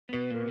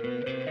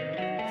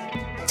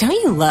Don't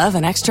you love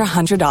an extra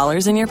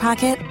 $100 in your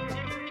pocket?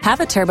 Have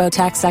a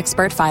TurboTax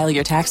expert file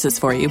your taxes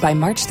for you by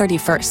March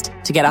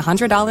 31st to get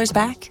 $100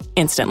 back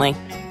instantly.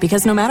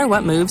 Because no matter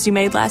what moves you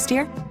made last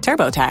year,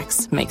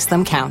 TurboTax makes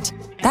them count.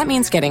 That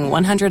means getting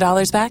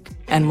 $100 back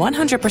and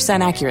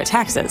 100% accurate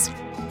taxes,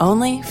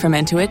 only from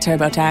Intuit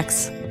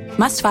TurboTax.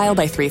 Must file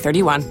by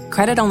 3/31.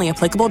 Credit only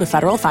applicable to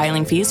federal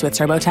filing fees with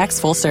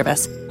TurboTax full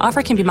service.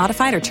 Offer can be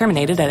modified or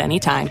terminated at any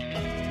time.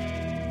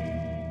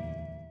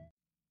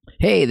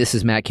 Hey, this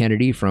is Matt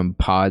Kennedy from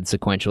Pod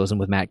Sequentialism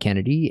with Matt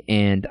Kennedy,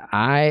 and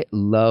I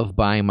love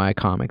buying my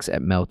comics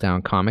at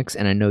Meltdown Comics,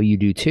 and I know you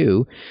do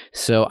too,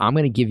 so I'm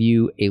going to give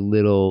you a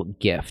little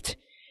gift,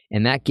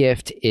 and that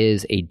gift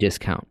is a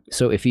discount.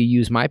 So if you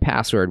use my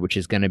password, which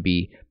is going to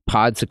be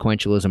Pod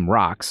Sequentialism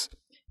Rocks,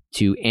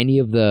 to any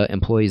of the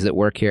employees that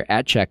work here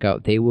at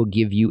checkout, they will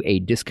give you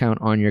a discount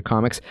on your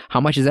comics.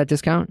 How much is that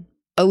discount?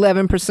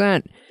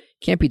 11%.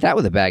 Can't beat that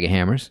with a bag of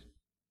hammers.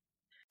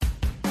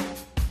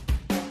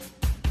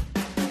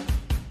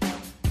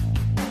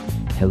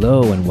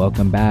 Hello and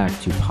welcome back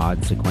to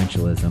Pod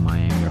Sequentialism. I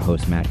am your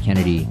host, Matt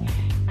Kennedy,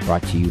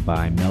 brought to you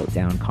by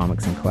Meltdown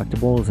Comics and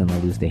Collectibles and La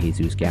Luz de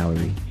Jesus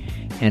Gallery.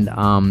 And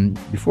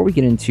before we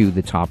get into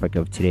the topic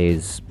of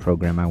today's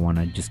program, I want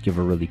to just give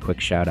a really quick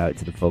shout out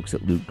to the folks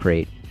at Loot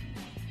Crate.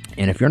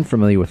 And if you're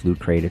unfamiliar with Loot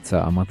Crate, it's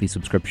a monthly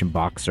subscription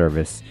box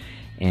service,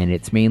 and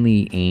it's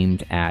mainly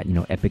aimed at,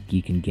 epic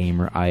geek and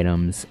gamer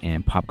items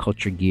and pop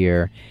culture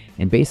gear.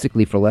 And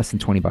basically, for less than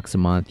 $20 a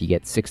month, you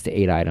get 6 to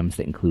 8 items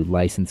that include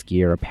licensed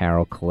gear,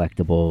 apparel,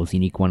 collectibles,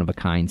 unique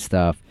one-of-a-kind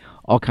stuff,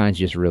 all kinds of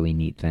just really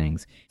neat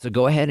things. So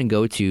go ahead and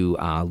go to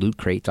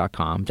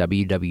lootcrate.com,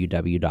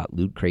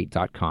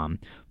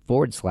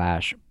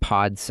 www.lootcrate.com/podsec,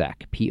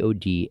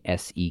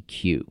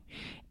 PODSEQ.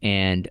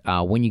 And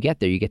when you get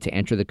there, you get to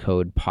enter the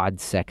code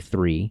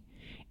PODSEC3,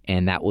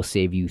 and that will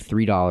save you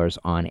 $3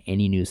 on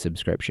any new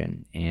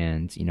subscription.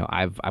 And,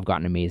 I've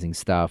gotten amazing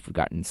stuff. We've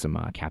gotten some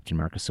Captain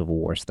America Civil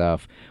War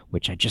stuff,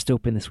 which I just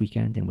opened this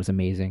weekend and was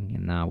amazing.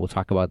 And we'll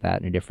talk about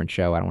that in a different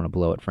show. I don't want to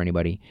blow it for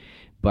anybody.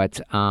 But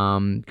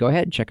go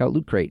ahead and check out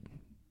Loot Crate.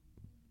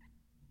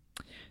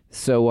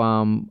 So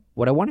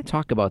what I want to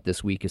talk about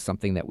this week is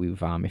something that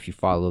we've, if you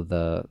follow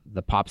the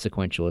Pop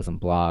Sequentialism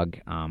blog,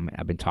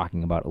 I've been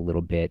talking about a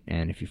little bit.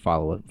 And if you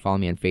follow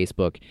me on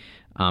Facebook,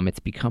 it's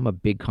become a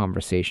big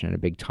conversation and a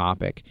big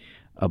topic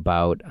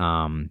about,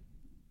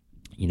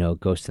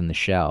 Ghost in the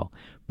Shell.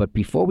 But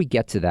before we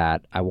get to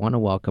that, I want to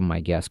welcome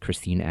my guest,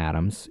 Christine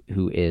Adams,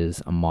 who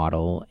is a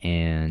model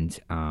and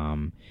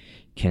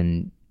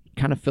can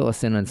kind of fill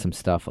us in on some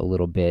stuff a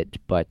little bit.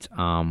 But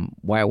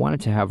why I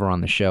wanted to have her on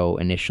the show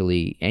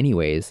initially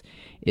anyways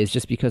is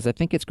just because I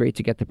think it's great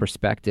to get the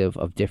perspective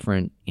of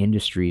different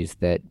industries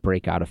that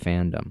break out of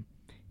fandom.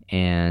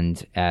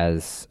 And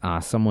as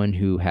someone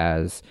who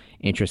has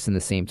interest in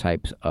the same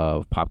types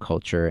of pop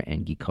culture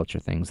and geek culture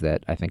things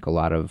that I think a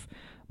lot of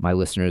my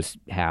listeners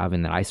have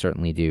and that I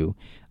certainly do,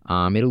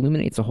 it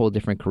illuminates a whole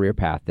different career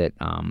path that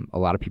a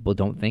lot of people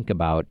don't think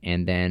about.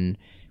 And then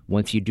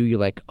once you do, you're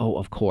like, oh,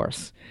 of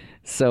course.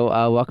 So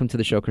welcome to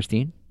the show,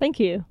 Christine. Thank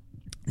you.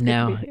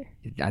 Now,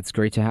 that's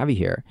great to have you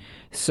here.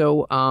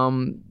 So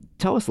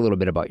tell us a little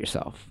bit about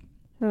yourself.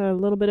 A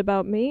little bit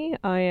about me.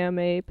 I am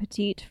a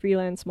petite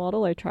freelance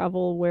model. I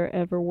travel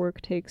wherever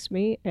work takes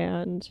me,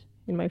 and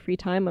in my free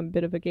time, I'm a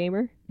bit of a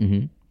gamer.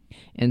 Mm-hmm.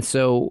 And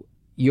so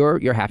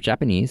you're half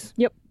Japanese.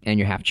 Yep. And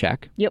you're half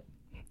Czech. Yep.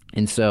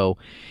 And so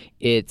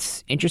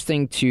it's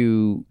interesting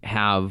to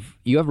have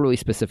a really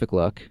specific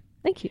look.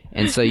 Thank you.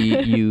 And so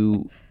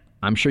you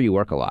I'm sure you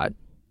work a lot.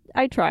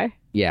 I try.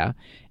 Yeah.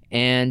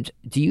 And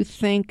do you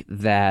think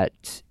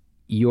that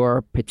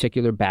your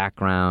particular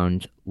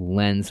background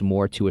lends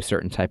more to a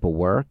certain type of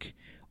work,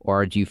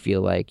 or do you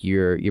feel like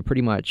you're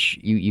pretty much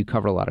you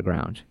cover a lot of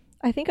ground?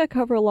 I think I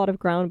cover a lot of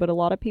ground, but a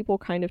lot of people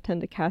kind of tend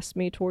to cast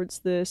me towards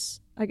this,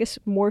 I guess,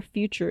 more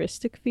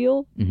futuristic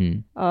feel.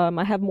 Mm-hmm.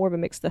 I have more of a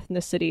mixed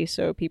ethnicity,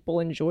 so people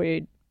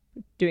enjoy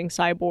doing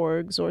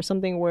cyborgs or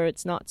something where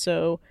it's not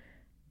so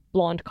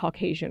blonde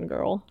Caucasian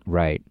girl.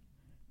 Right.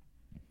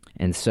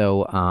 And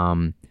so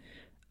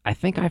I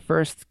think I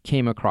first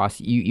came across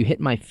you hit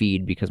my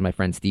feed because my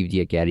friend Steve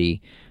Diagetti,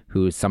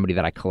 who is somebody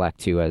that I collect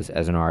to as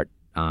an art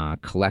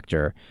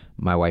collector,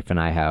 my wife and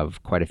I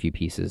have quite a few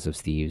pieces of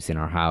Steve's in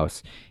our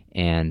house,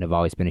 and I've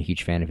always been a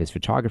huge fan of his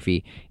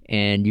photography.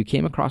 And you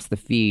came across the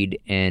feed,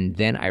 and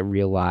then I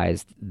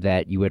realized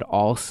that you had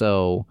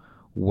also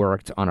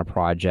worked on a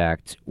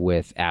project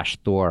with Ash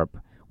Thorpe,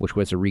 which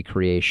was a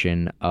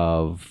recreation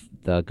of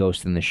the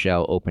Ghost in the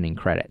Shell opening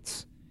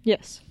credits.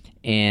 Yes.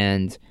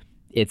 And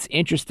it's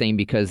interesting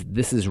because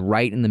this is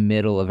right in the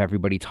middle of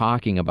everybody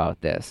talking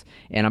about this.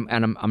 And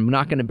I'm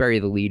not going to bury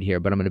the lead here,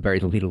 but I'm going to bury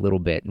the lead a little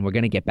bit, and we're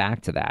going to get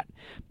back to that.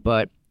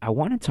 But I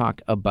want to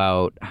talk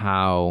about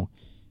how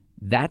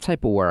that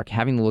type of work,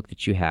 having the look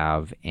that you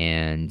have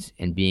and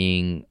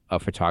being a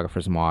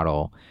photographer's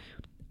model,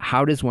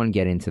 how does one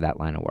get into that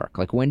line of work?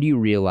 Like, when do you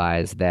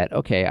realize that,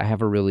 okay, I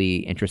have a really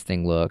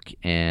interesting look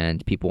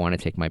and people want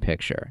to take my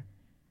picture?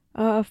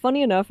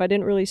 Funny enough, I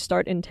didn't really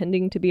start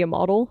intending to be a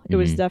model. It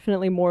was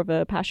definitely more of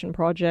a passion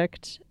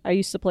project. I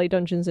used to play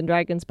Dungeons and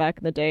Dragons back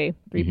in the day,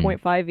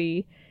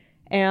 3.5e,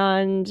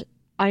 and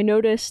I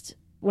noticed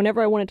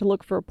whenever I wanted to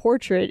look for a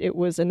portrait, it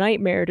was a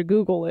nightmare to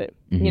Google it.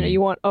 You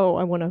know,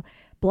 I want a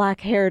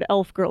black-haired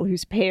elf girl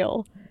who's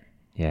pale.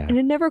 Yeah. And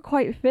it never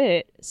quite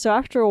fit. So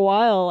after a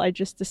while, I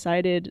just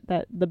decided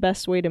that the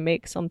best way to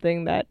make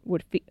something that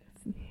would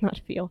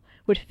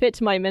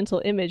fit my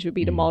mental image would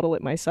be to model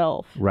it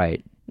myself.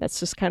 Right. That's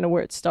just kind of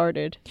where it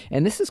started.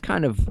 And this is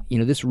kind of,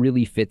 this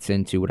really fits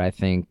into what I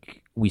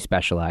think we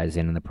specialize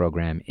in the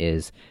program,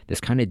 is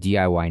this kind of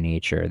DIY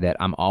nature that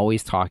I'm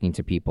always talking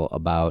to people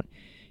about.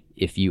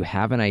 If you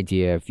have an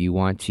idea, if you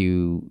want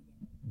to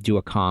do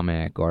a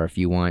comic, or if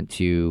you want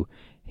to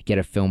get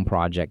a film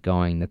project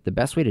going, that the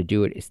best way to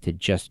do it is to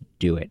just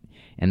do it.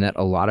 And that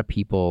a lot of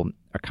people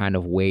are kind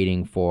of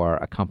waiting for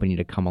a company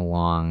to come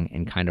along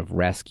and kind of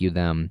rescue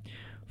them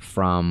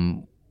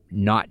from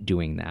not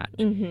doing that.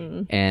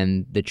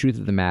 And the truth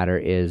of the matter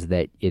is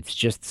that it's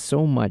just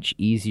so much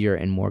easier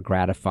and more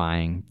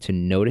gratifying to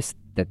notice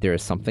that there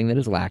is something that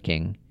is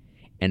lacking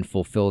and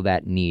fulfill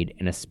that need.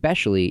 And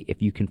especially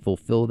if you can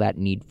fulfill that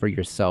need for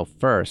yourself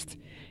first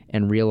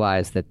and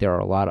realize that there are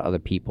a lot of other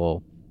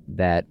people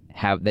that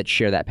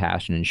share that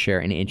passion and share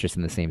an interest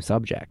in the same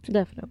subject.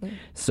 Definitely.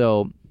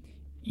 So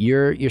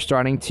you're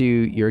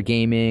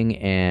gaming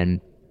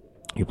and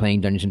you're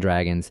playing Dungeons and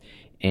Dragons,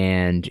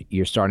 and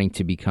you're starting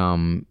to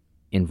become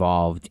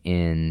involved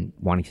in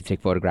wanting to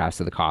take photographs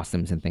of the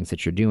costumes and things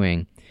that you're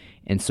doing.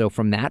 And so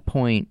from that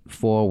point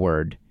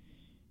forward,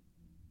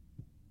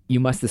 you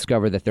must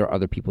discover that there are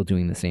other people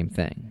doing the same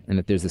thing and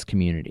that there's this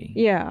community.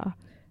 Yeah.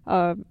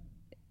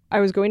 I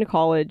was going to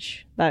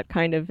college. That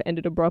kind of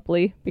ended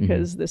abruptly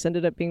because this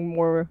ended up being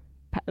more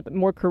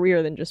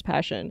career than just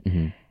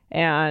passion.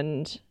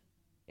 And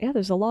yeah,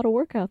 there's a lot of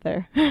work out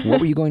there. What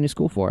were you going to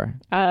school for?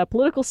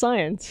 Political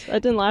science.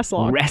 That didn't last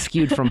long.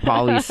 Rescued from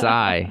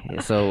poli-sci.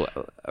 So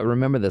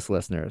remember this,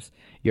 listeners.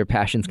 Your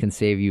passions can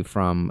save you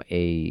from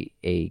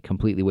a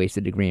completely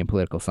wasted degree in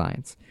political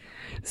science.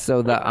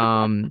 So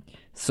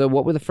so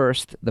what were the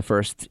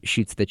first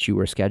shoots that you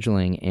were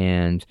scheduling,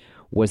 and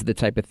was it the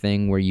type of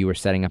thing where you were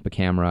setting up a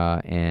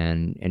camera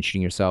and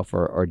shooting yourself,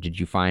 or did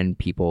you find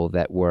people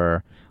that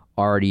were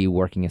already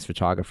working as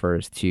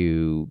photographers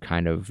to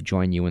kind of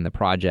join you in the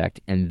project,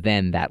 and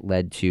then that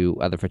led to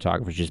other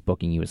photographers just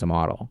booking you as a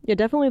model? Yeah,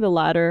 definitely the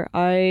latter.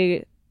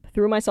 I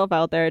threw myself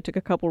out there. I took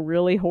a couple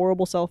really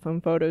horrible cell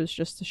phone photos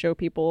just to show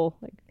people,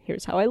 like,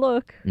 here's how I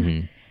look.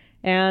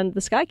 And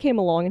this guy came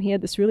along and he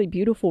had this really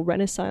beautiful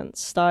Renaissance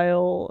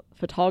style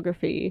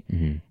photography.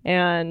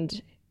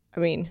 And I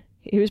mean,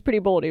 he was pretty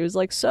bold. He was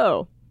like,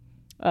 so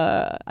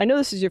I know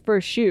this is your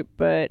first shoot,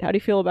 but how do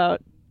you feel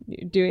about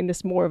doing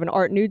this more of an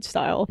art nude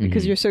style,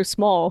 because you're so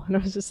small? And I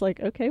was just like,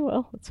 okay,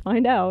 well, let's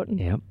find out.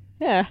 And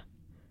yeah.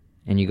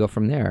 And you go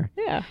from there.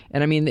 Yeah.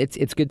 And I mean,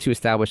 it's good to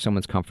establish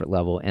someone's comfort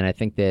level. And I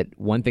think that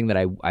one thing that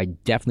I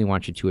definitely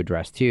want you to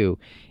address too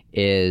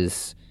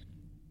is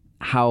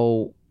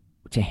how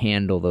to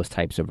handle those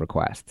types of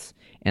requests.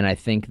 And I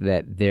think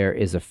that there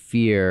is a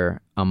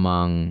fear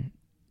among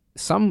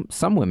some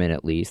women,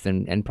 at least,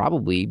 and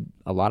probably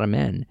a lot of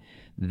men,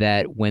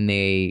 that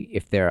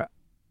if they're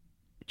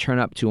turn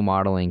up to a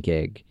modeling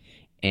gig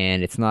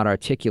and it's not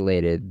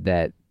articulated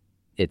that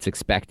it's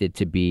expected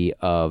to be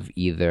of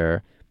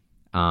either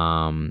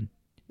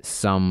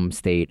some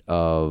state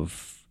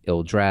of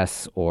ill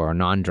dress or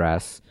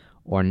non-dress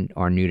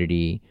or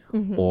nudity,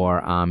 or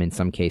in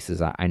some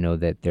cases I know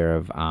that there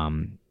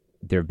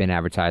have been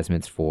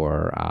advertisements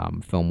for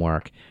film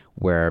work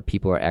where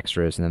people are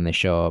extras and then they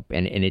show up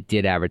and it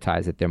did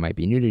advertise that there might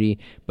be nudity,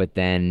 but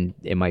then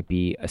it might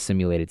be a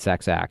simulated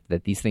sex act.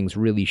 That these things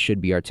really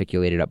should be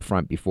articulated up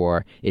front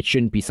before. It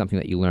shouldn't be something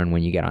that you learn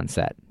when you get on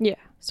set. Yeah.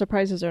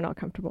 Surprises are not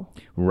comfortable.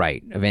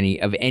 Right. Of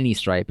any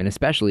stripe. And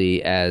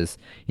especially as,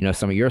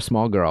 you're a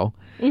small girl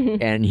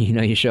and,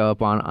 you show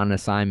up on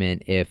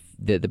assignment, if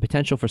the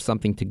potential for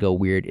something to go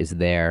weird is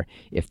there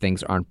if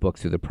things aren't booked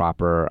through the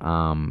proper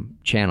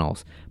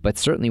channels. But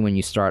certainly when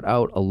you start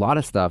out, a lot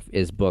of stuff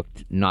is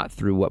booked not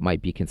through what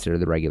might be considered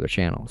the regular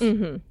channels.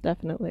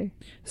 Definitely.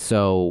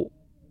 So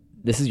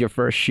this is your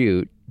first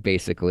shoot,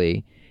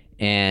 basically.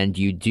 And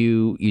you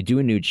do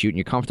a nude shoot and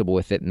you're comfortable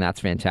with it, and that's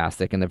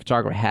fantastic. And the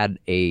photographer had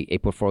a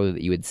portfolio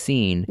that you had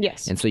seen.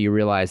 Yes. And so you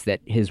realized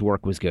that his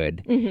work was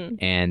good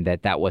and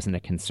that wasn't a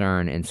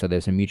concern. And so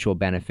there's a mutual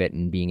benefit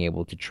in being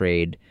able to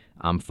trade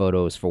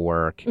photos for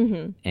work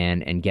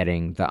and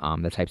getting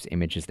the types of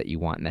images that you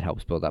want, and that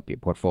helps build up your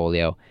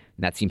portfolio.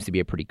 And that seems to be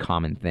a pretty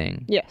common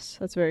thing. Yes,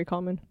 that's very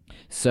common.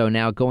 So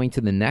now going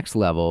to the next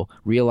level,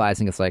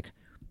 realizing it's like,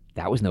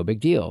 that was no big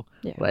deal.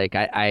 Yeah. Like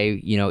I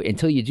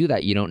until you do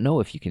that, you don't know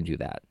if you can do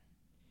that.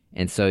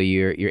 And so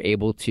you're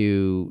able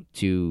to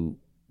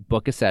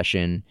book a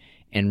session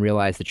and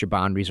realize that your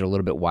boundaries are a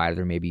little bit wider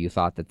than maybe you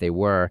thought that they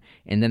were.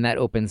 And then that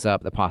opens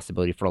up the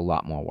possibility for a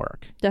lot more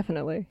work.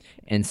 Definitely.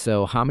 And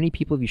so how many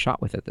people have you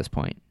shot with at this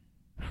point?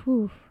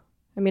 Whew.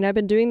 I mean, I've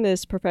been doing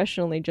this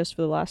professionally just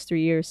for the last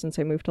 3 years since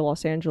I moved to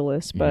Los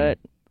Angeles, but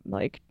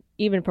like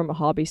even from a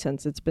hobby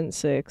sense, it's been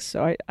 6.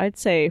 So I'd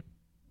say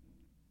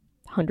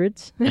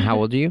hundreds. And how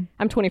old are you?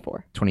 I'm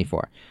 24.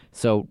 24.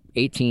 So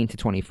 18 to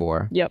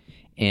 24. Yep.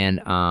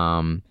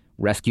 And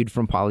rescued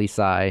from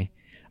poli-sci,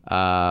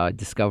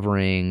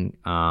 discovering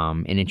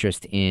an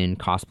interest in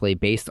cosplay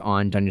based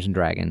on Dungeons and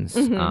Dragons,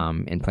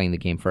 and playing the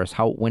game first.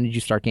 When did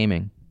you start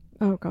gaming?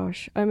 Oh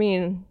gosh, I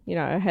mean,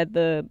 I had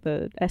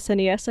the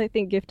SNES, I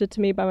think, gifted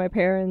to me by my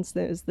parents.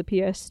 There's the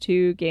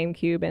PS2,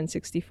 GameCube,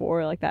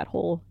 N64, like that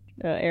whole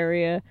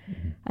area.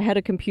 I had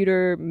a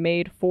computer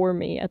made for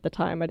me at the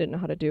time. I didn't know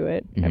how to do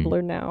it. I've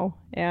learned now.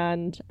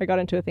 And I got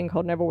into a thing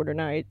called Neverwinter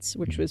Nights,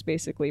 which was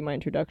basically my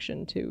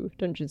introduction to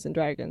Dungeons and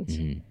Dragons.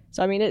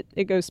 So, I mean,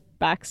 it goes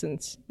back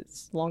since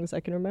as long as I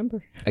can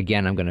remember.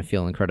 Again, I'm going to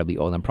feel incredibly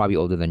old. I'm probably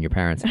older than your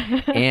parents.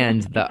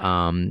 And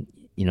the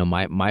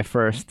my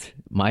first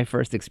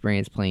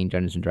experience playing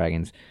Dungeons and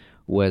Dragons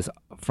was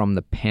from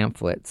the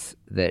pamphlets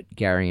that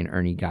Gary and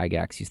Ernie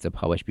Gygax used to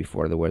publish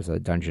before there was a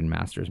Dungeon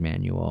Master's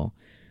Manual,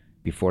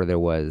 before there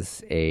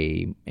was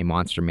a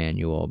monster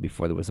manual,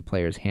 before there was a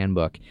player's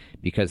handbook,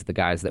 because the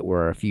guys that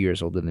were a few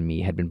years older than me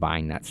had been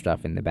buying that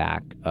stuff in the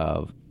back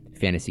of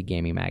fantasy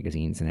gaming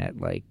magazines and at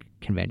like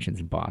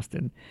conventions in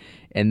Boston.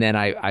 And then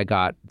I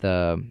got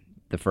the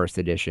first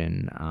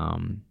edition,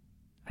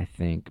 I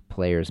think,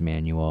 player's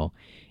manual,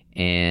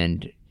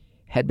 and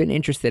had been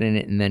interested in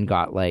it, and then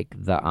got like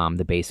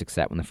the basic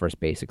set when the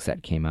first basic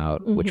set came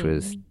out, which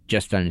was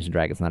just Dungeons and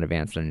Dragons, not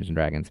Advanced Dungeons and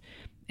Dragons,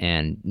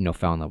 and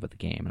fell in love with the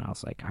game. And I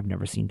was like, I've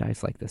never seen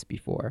dice like this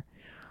before.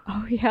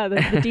 Oh yeah, the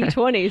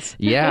D20s.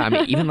 Yeah, I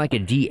mean, even like a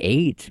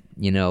D8,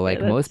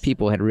 like most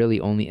people had really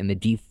only, in the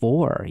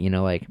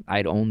D4, like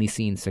I'd only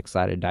seen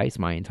 6-sided dice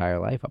my entire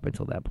life up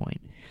until that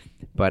point.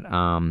 But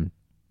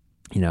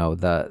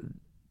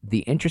the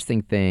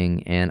interesting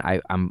thing, and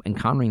I'm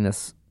encountering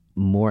this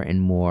more and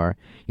more,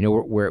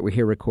 we're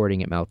here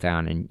recording at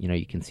Meltdown, and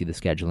you can see the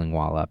scheduling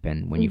wall up,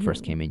 and when you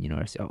first came in,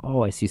 I said,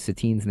 I see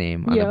Satine's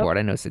name on the board.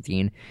 I know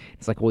Satine.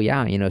 It's like, well,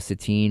 yeah,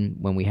 Satine,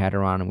 when we had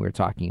her on and we were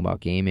talking about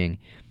gaming,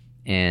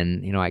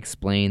 and I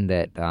explained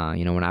that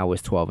when I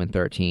was 12 and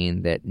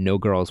 13 that no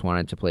girls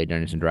wanted to play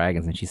Dungeons and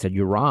Dragons, and she said,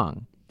 you're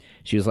wrong.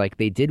 She was like,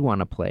 they did want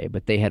to play,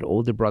 but they had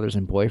older brothers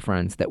and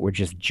boyfriends that were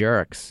just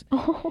jerks.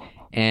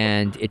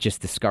 And it just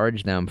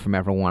discouraged them from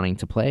ever wanting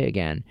to play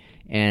again.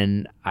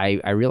 And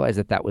I realized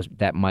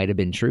that might have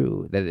been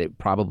true, that it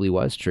probably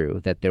was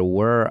true, that there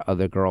were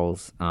other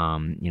girls,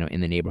 in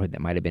the neighborhood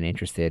that might have been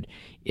interested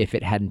if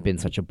it hadn't been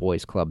such a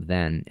boys' club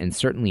then. And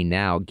certainly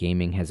now,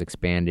 gaming has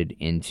expanded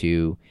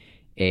into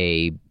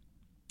a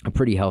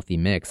pretty healthy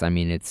mix. I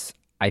mean,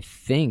 I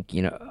think,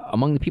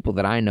 among the people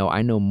that I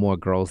know more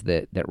girls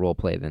that role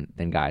play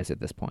than guys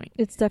at this point.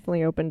 It's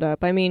definitely opened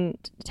up. I mean,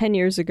 10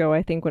 years ago,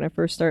 I think when I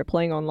first started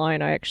playing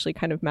online, I actually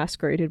kind of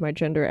masqueraded my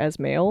gender as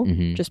male,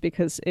 just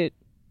because it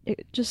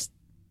just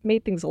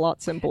made things a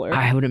lot simpler.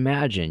 I would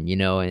imagine,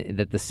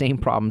 that the same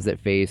problems that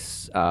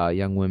face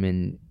young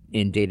women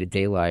in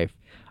day-to-day life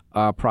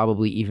are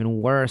probably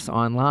even worse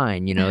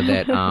online,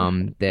 that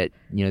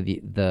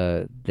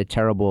the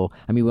terrible,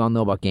 I mean, we all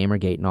know about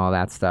Gamergate and all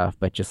that stuff,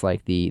 but just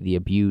like the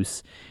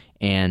abuse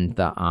and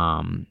the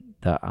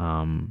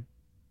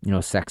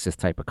sexist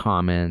type of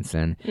comments,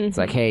 and it's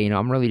like, hey,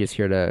 I'm really just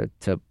here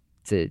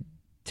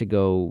to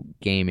go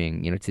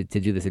gaming, to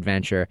do this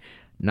adventure,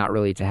 not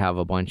really to have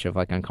a bunch of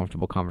like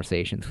uncomfortable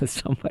conversations with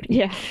somebody.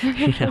 Yeah.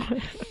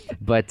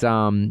 But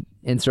and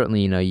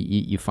certainly,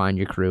 you find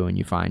your crew and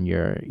you find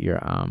your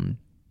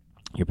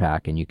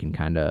pack, and you can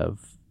kind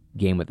of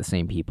game with the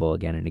same people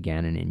again and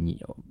again, and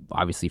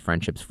obviously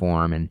friendships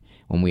form. And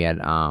when we had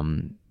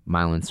Mylan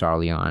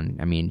Sarley on,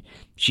 I mean,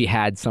 she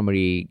had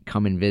somebody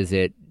come and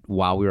visit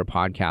while we were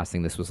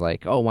podcasting. This was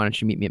like, oh, why don't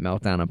you meet me at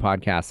Meltdown on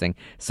podcasting?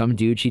 Some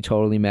dude she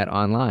totally met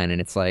online.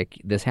 And it's like,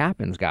 this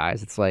happens,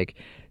 guys. It's like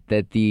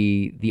that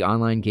the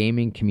online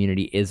gaming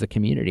community is a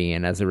community,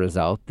 and as a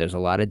result, there's a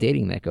lot of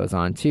dating that goes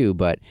on too,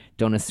 but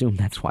don't assume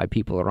that's why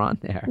people are on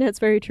there. That's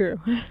very true.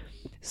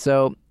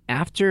 So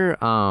after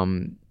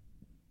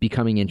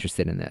becoming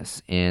interested in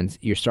this, and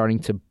you're starting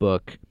to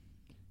book,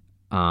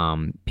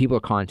 people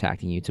are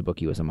contacting you to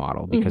book you as a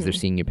model because they're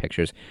seeing your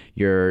pictures.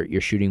 You're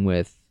shooting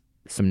with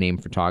some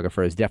named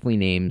photographers, definitely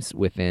names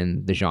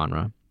within the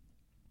genre,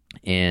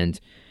 and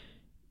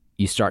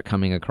you start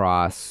coming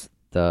across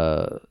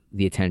the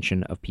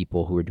attention of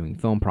people who are doing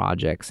film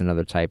projects and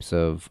other types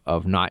of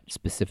not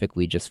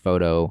specifically just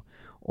photo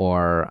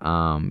or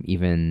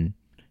even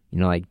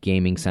like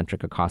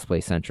gaming-centric or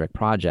cosplay-centric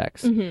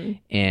projects.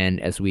 And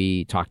as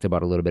we talked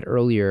about a little bit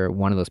earlier,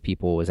 one of those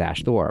people was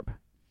Ash Thorpe.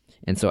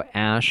 And so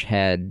Ash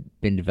had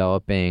been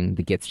developing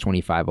the GITS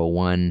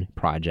 2501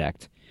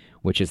 project,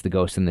 which is the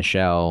Ghost in the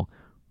Shell,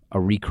 a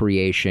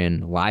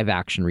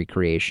live-action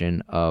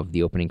recreation of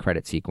the opening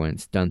credit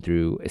sequence done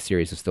through a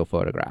series of still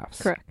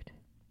photographs. Correct.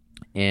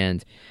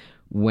 And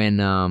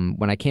when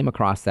I came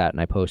across that and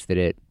I posted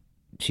it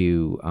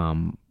to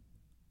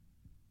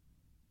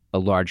a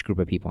large group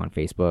of people on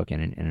Facebook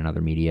and in other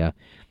media,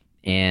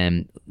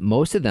 and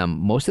most of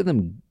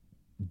them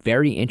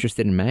very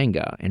interested in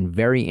manga and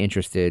very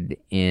interested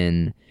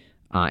in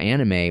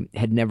anime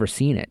had never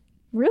seen it.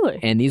 Really?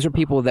 And these are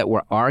people that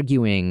were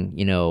arguing,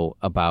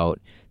 about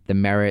the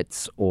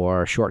merits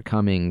or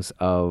shortcomings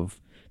of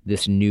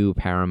this new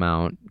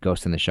Paramount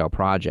Ghost in the Shell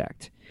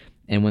project.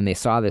 And when they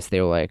saw this, they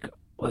were like,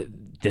 well,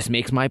 this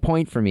makes my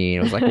point for me.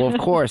 And it was like, well, of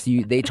course,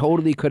 they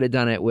totally could have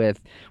done it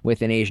with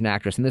an Asian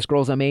actress, and this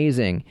girl's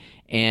amazing.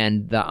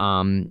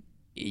 And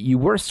you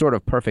were sort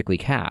of perfectly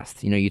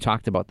cast. You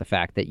talked about the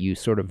fact that you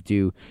sort of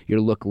do,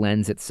 your look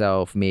lends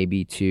itself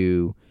maybe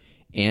to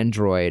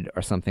Android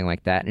or something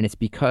like that. And it's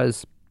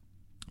because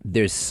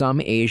there's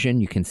some Asian,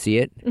 you can see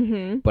it,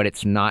 but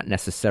it's not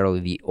necessarily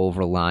the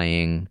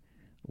overlying,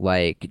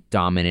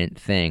 dominant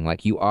thing.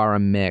 You are a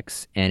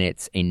mix, and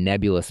it's a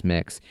nebulous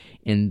mix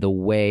in the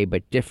way,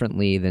 but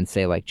differently than,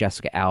 say,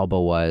 Jessica Alba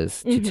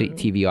was to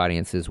TV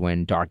audiences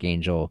when Dark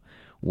Angel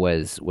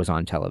was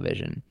on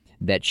television.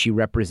 That she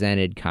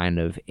represented kind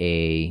of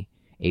a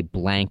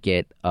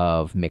blanket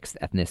of mixed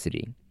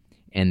ethnicity,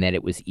 and that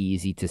it was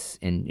easy to,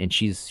 and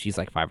she's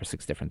like 5 or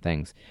 6 different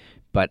things,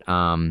 but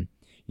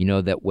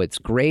that what's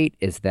great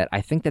is that I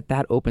think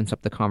that opens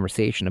up the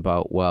conversation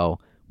about, well,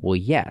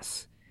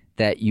 yes,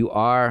 that you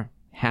are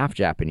half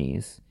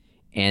Japanese,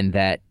 and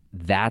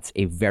that's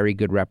a very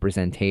good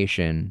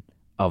representation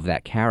of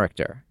that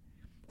character,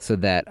 so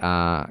that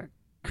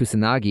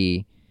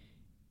Kusanagi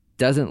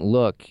doesn't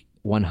look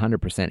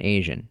 100%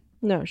 Asian.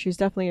 No, she's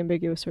definitely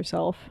ambiguous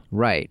herself.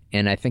 Right.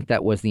 And I think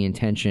that was the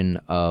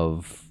intention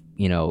of,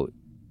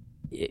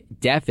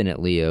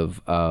 definitely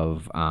of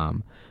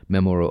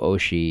Mamoru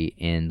Oshii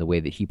in the way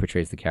that he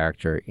portrays the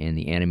character in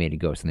the animated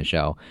Ghost in the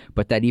Shell.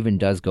 But that even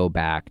does go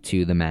back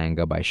to the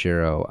manga by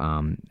Shiro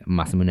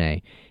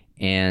Masamune.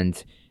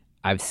 And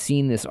I've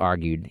seen this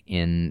argued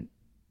in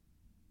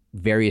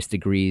various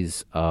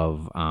degrees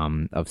of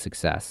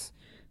success,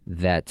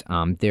 that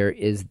there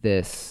is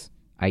this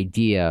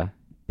idea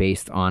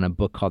based on a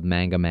book called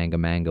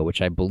Manga,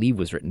 which I believe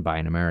was written by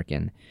an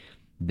American,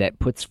 that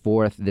puts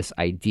forth this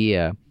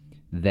idea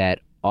that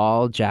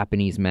all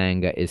Japanese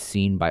manga is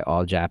seen by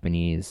all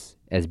Japanese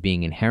as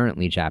being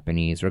inherently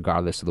Japanese,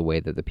 regardless of the way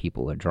that the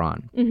people are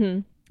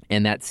drawn.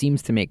 And that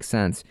seems to make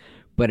sense,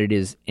 but it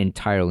is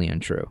entirely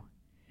untrue.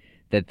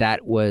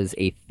 That was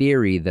a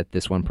theory that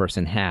this one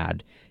person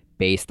had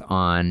based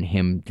on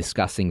him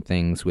discussing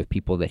things with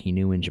people that he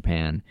knew in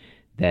Japan,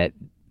 that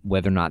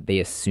whether or not they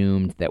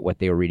assumed that what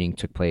they were reading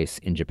took place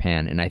in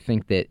Japan. And I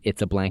think that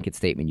it's a blanket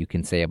statement you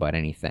can say about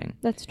anything.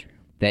 That's true.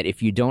 That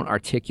if you don't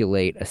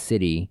articulate a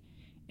city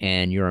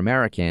and you're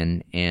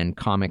American and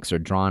comics are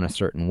drawn a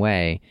certain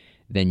way,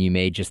 then you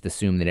may just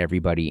assume that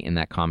everybody in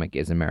that comic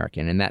is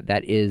American. And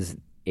that is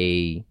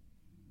a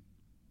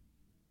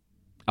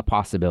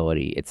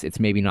possibility. It's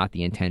maybe not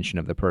the intention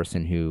of the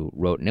person who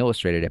wrote and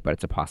illustrated it, but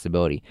it's a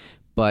possibility.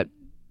 But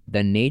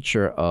the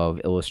nature of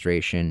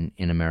illustration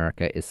in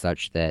America is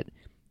such that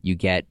you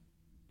get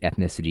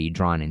ethnicity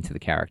drawn into the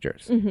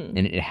characters. And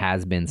it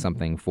has been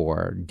something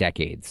for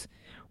decades.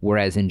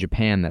 Whereas in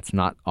Japan, that's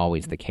not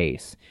always the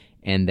case.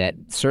 And that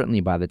certainly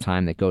by the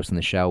time that Ghost in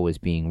the Shell was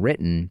being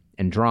written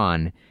and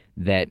drawn,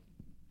 that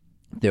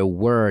there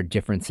were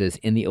differences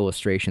in the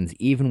illustrations,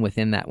 even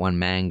within that one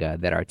manga,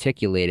 that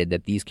articulated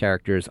that these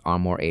characters are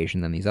more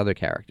Asian than these other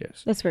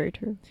characters. That's very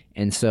true.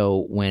 And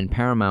so when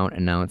Paramount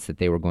announced that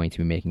they were going to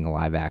be making a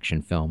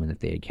live-action film and that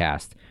they had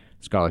cast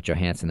Scarlett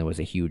Johansson, there was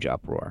a huge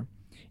uproar.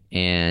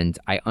 And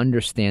I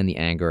understand the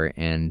anger,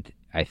 and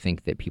I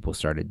think that people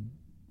started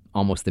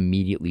almost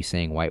immediately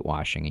saying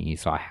whitewashing, and you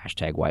saw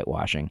hashtag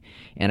whitewashing.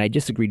 And I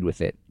disagreed with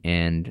it.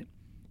 And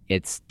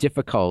it's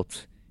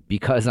difficult,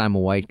 because I'm a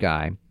white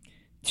guy,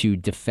 to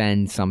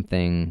defend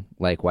something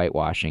like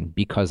whitewashing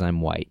because I'm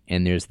white.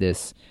 And there's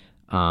this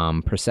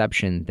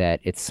perception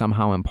that it's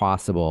somehow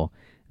impossible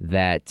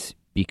that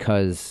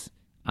because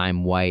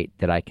I'm white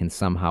that I can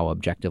somehow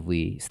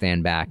objectively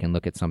stand back and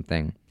look at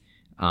something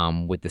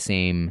with the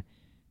same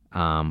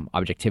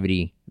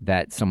objectivity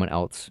that someone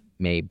else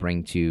may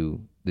bring to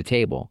the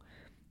table.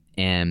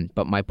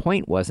 But my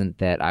point wasn't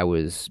that I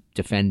was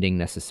defending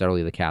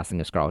necessarily the casting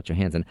of Scarlett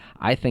Johansson.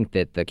 I think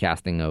that the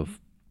casting of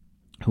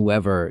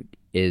whoever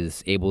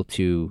is able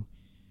to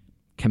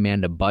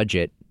command a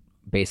budget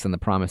based on the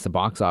promise of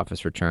box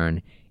office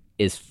return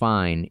is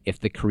fine if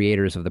the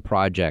creators of the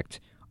project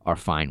are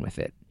fine with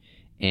it.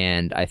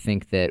 And I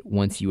think that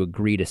once you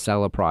agree to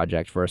sell a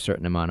project for a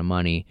certain amount of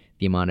money,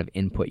 the amount of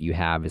input you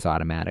have is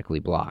automatically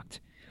blocked.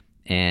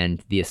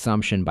 And the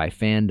assumption by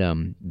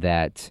fandom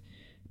that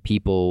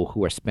people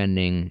who are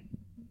spending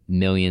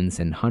millions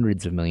and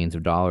hundreds of millions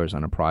of dollars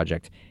on a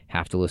project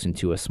have to listen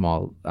to a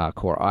small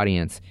core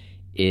audience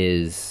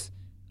is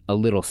a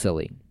little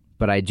silly.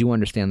 But I do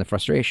understand the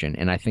frustration,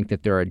 and I think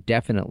that there are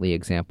definitely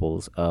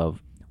examples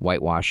of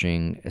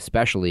whitewashing,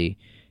 especially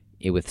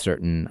with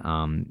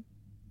certain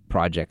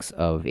projects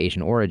of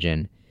Asian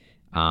origin,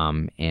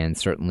 and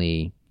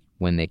certainly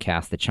when they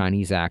cast the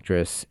Chinese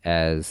actress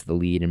as the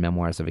lead in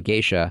Memoirs of a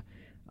Geisha,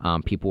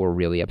 people were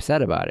really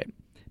upset about it.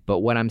 But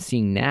what I'm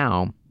seeing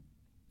now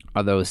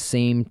are those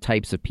same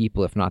types of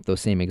people, if not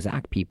those same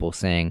exact people,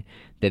 saying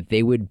that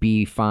they would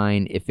be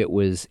fine if it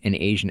was an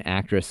Asian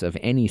actress of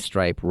any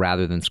stripe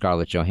rather than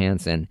Scarlett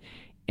Johansson.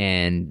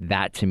 And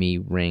that to me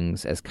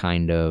rings as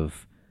kind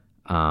of,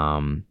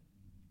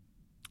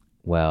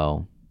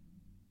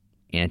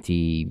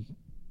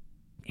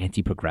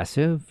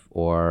 anti-progressive,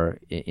 or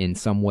in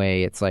some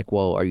way it's like,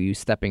 well, are you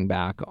stepping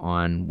back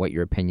on what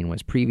your opinion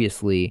was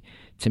previously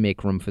to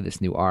make room for this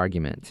new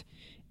argument?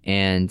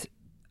 And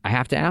I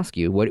have to ask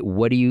you, what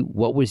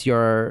was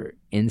your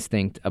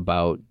instinct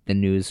about the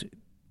news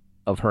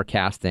of her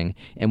casting?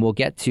 And we'll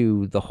get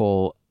to the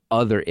whole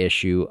other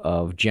issue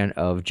of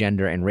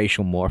gender and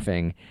racial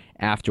morphing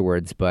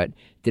afterwards, but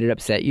did it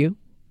upset you?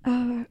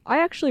 I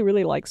actually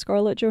really like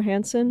Scarlett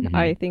Johansson. Mm-hmm.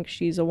 I think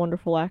she's a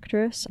wonderful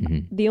actress.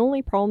 Mm-hmm. The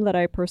only problem that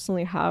I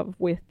personally have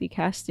with the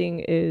casting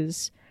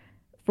is,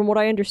 from what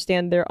I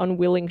understand, they're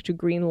unwilling to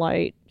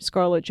greenlight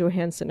Scarlett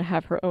Johansson to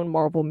have her own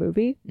Marvel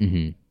movie.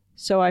 Mm-hmm.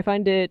 So I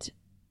find it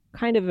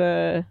kind of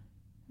I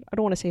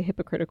don't want to say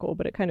hypocritical,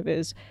 but it kind of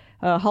is.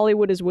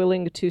 Hollywood is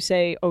willing to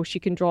say, oh, she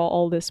can draw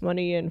all this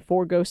money in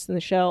for Ghost in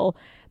the Shell,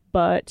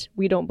 but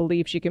we don't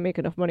believe she can make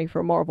enough money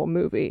for a Marvel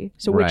movie.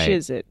 So which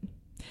is it?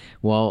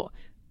 Well,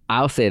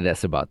 I'll say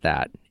this about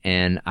that,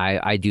 and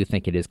I do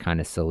think it is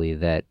kind of silly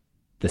that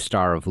the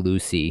star of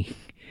Lucy,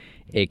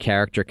 a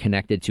character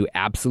connected to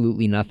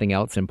absolutely nothing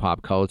else in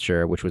pop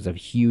culture, which was a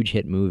huge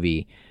hit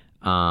movie,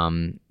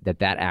 that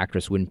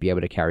actress wouldn't be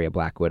able to carry a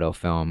Black Widow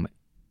film,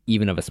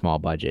 even of a small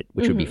budget,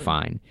 which would be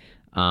fine.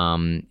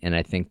 And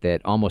I think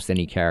that almost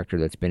any character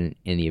that's been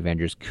in the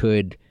Avengers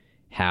could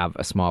have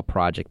a small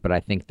project, but I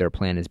think their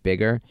plan is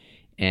bigger.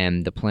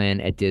 And the plan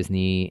at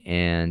Disney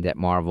and at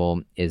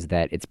Marvel is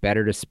that it's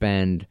better to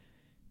spend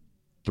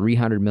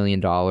 $300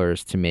 million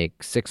to make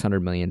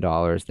 $600 million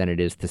than it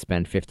is to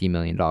spend $50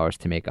 million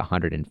to make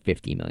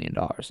 $150 million.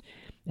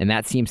 And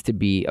that seems to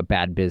be a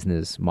bad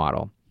business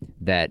model,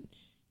 that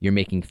you're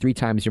making 3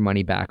 times your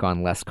money back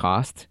on less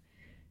cost,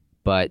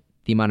 but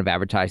the amount of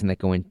advertising that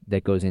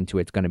goes into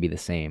it's going to be the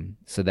same,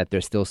 so that they're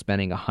still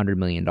spending $100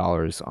 million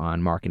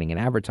on marketing and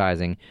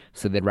advertising,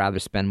 so they'd rather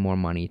spend more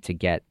money to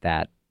get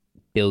that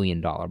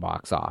billion-dollar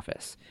box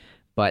office.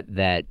 But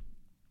that,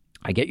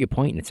 I get your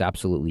point, and it's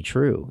absolutely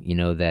true,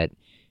 that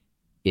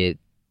it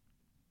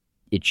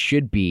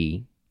should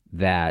be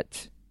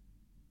that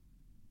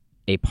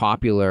a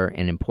popular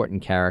and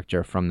important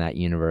character from that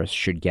universe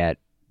should get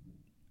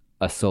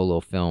a solo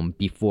film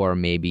before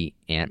maybe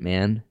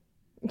Ant-Man.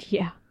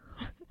 Yeah.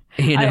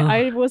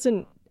 I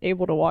wasn't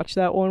able to watch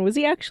that one. Was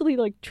he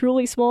actually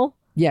truly small?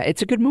 Yeah,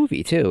 it's a good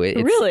movie too.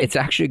 Really? It's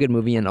actually a good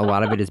movie, and a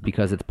lot of it is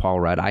because it's Paul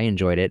Rudd. I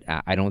enjoyed it.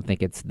 I don't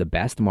think it's the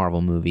best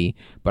Marvel movie,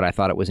 but I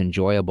thought it was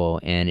enjoyable,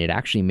 and it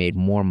actually made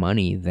more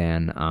money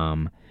than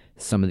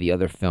some of the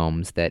other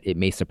films that it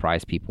may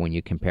surprise people when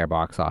you compare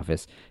box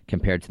office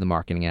compared to the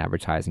marketing and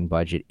advertising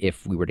budget,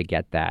 if we were to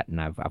get that. And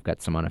I've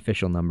got some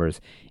unofficial numbers,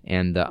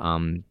 and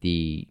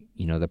the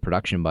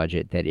production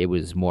budget, that it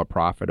was more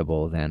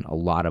profitable than a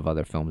lot of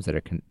other films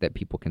that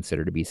people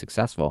consider to be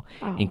successful,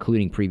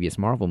 including previous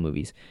Marvel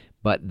movies.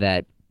 But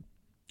that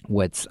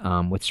what's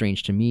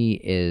strange to me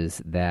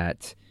is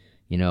that,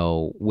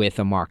 with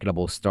a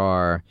marketable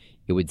star,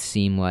 it would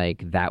seem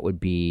like that would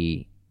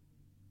be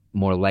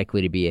more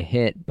likely to be a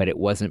hit, but it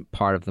wasn't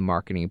part of the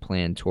marketing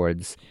plan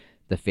towards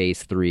the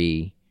Phase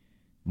 3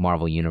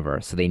 Marvel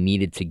Universe. So they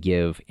needed to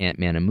give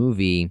Ant-Man a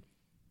movie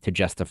to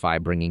justify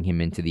bringing him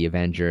into the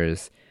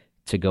Avengers,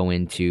 to go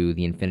into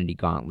the Infinity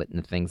Gauntlet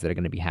and the things that are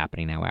going to be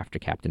happening now after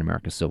Captain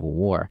America Civil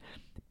War.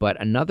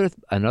 But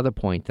another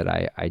point that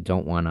I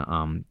don't want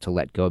to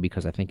let go,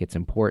 because I think it's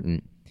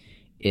important,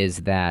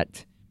 is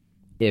that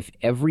if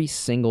every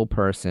single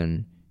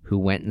person who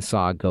went and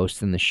saw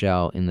Ghost in the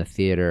Shell in the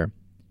theater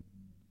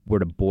were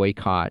to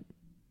boycott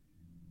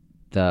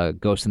the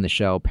Ghost in the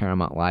Shell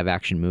Paramount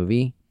live-action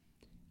movie,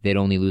 they'd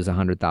only lose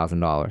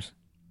 $100,000.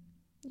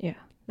 Yeah.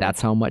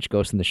 That's how much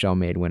Ghost in the Shell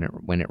made when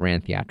it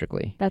ran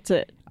theatrically. That's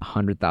it.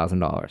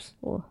 $100,000.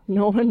 Well,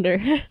 no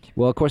wonder.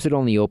 Well, of course, it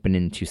only opened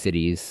in 2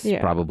 cities,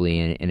 probably,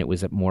 and it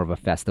was more of a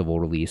festival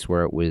release,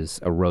 where it was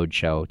a road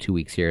show, 2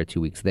 weeks here,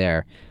 2 weeks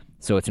there.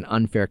 So it's an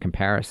unfair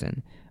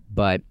comparison.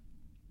 But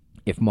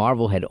if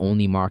Marvel had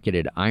only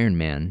marketed Iron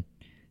Man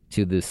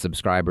to the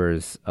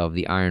subscribers of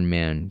the Iron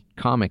Man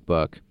comic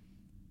book,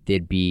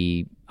 there'd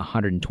be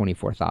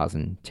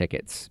 124,000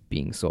 tickets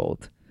being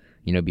sold,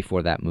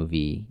 before that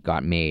movie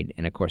got made.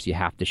 And of course, you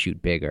have to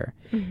shoot bigger.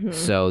 Mm-hmm.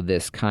 So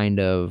this kind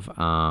of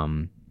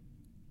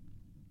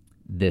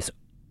this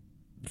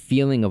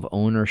feeling of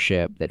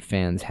ownership that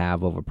fans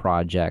have over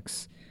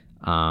projects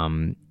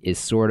is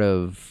sort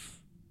of,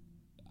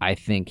 I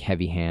think,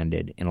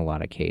 heavy-handed in a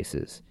lot of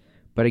cases.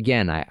 But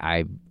again,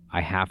 I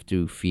have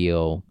to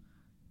feel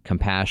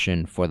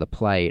compassion for the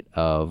plight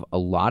of a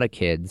lot of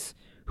kids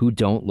who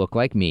don't look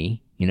like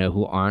me,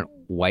 who aren't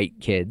white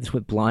kids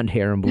with blonde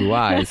hair and blue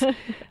eyes,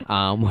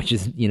 which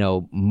is,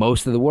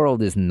 most of the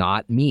world is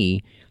not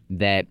me,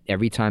 that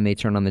every time they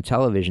turn on the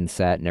television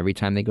set and every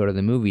time they go to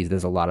the movies,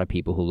 there's a lot of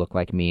people who look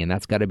like me, and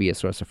that's got to be a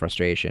source of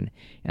frustration.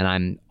 And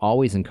I'm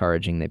always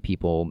encouraging that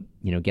people,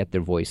 get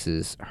their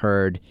voices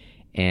heard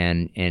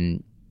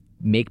and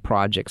make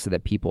projects so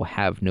that people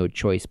have no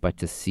choice but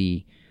to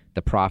see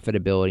the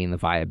profitability and the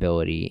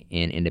viability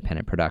in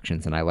independent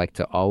productions. And I like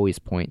to always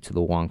point to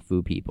the Wong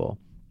Fu people,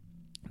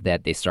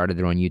 that they started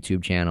their own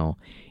YouTube channel.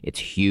 It's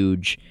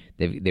huge.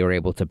 They were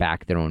able to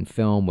back their own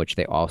film, which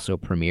they also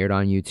premiered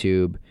on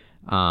YouTube.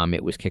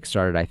 It was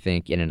kickstarted, I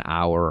think, in an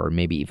hour or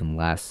maybe even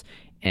less.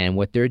 And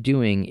what they're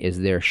doing is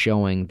they're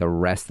showing the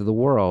rest of the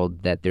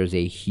world that there's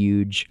a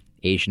huge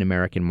Asian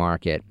American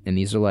market. And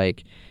these are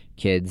like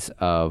kids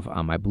of,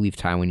 I believe,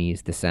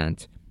 Taiwanese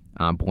descent,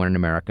 born in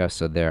America.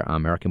 So they're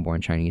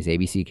American-born Chinese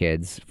ABC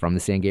kids from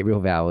the San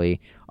Gabriel Valley,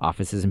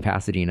 offices in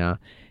Pasadena,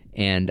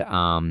 and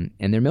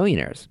they're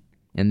millionaires.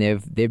 And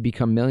they've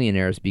become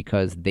millionaires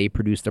because they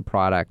produced a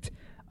product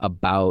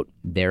about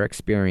their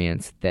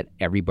experience that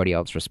everybody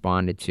else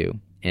responded to.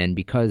 And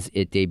because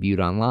it debuted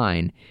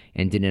online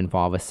and didn't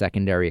involve a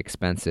secondary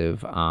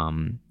expensive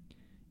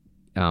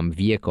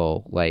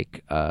vehicle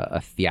like a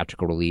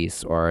theatrical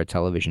release or a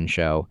television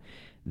show,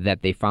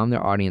 that they found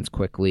their audience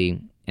quickly,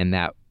 and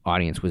that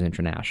audience was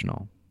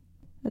international.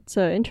 That's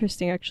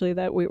interesting, actually,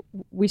 that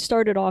we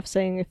started off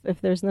saying if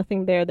there's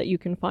nothing there that you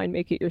can find,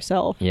 make it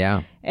yourself.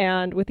 Yeah.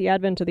 And with the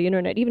advent of the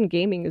internet, even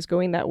gaming is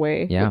going that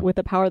way. Yeah. With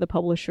the power the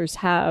publishers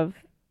have,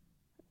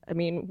 I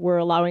mean, we're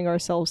allowing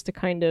ourselves to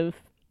kind of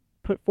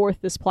put forth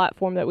this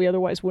platform that we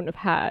otherwise wouldn't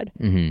have had.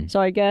 Mm-hmm. So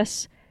I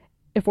guess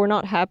if we're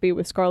not happy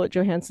with Scarlett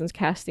Johansson's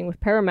casting with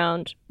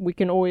Paramount, we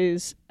can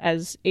always,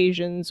 as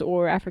Asians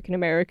or African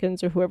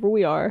Americans or whoever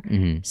we are,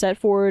 set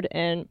forward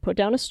and put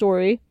down a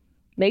story,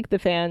 make the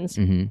fans,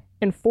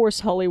 and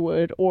force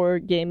Hollywood or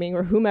gaming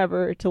or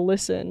whomever to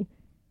listen.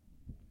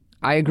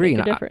 I agree.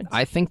 Make a difference.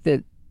 I think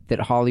that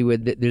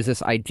Hollywood, there's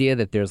this idea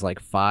that there's like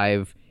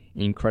 5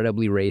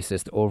 incredibly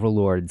racist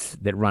overlords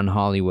that run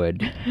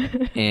Hollywood,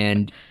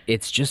 and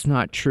it's just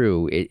not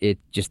true. It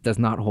just does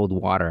not hold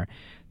water.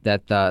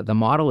 That the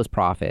model is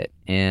profit,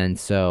 and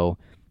so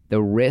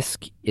the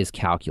risk is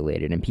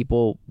calculated, and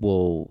people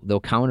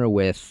they'll counter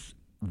with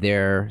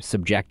their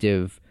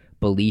subjective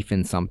belief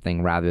in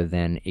something rather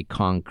than a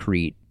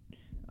concrete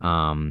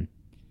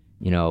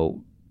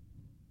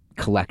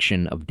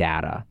collection of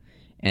data.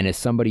 And as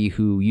somebody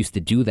who used to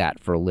do that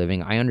for a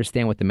living, I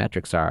understand what the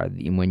metrics are.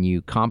 When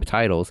you comp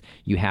titles,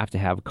 you have to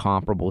have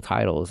comparable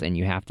titles, and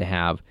you have to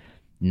have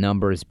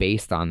numbers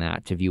based on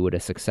that to view what a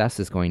success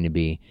is going to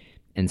be.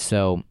 And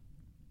so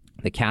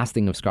the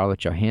casting of Scarlett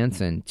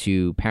Johansson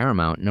to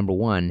Paramount, number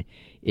one,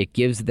 it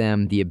gives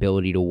them the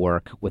ability to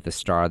work with a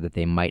star that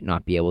they might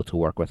not be able to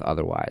work with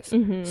otherwise.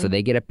 Mm-hmm. So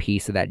they get a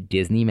piece of that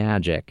Disney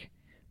magic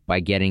by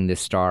getting the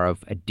star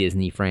of a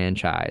Disney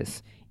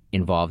franchise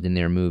involved in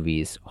their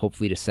movies,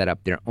 hopefully to set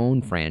up their own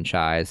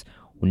franchise,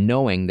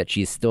 knowing that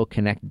she's still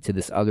connected to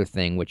this other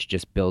thing, which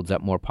just builds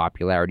up more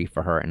popularity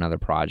for her in other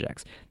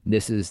projects.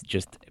 This is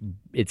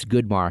it's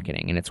good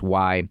marketing, and it's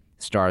why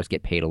stars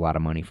get paid a lot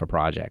of money for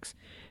projects.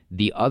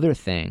 The other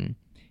thing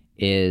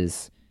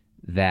is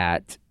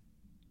that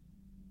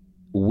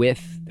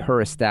with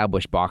her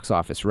established box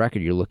office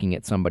record, you're looking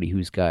at somebody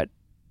who's got,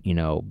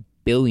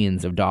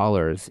 billions of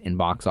dollars in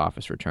box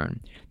office return.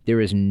 There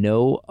is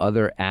no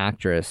other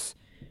actress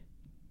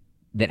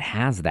that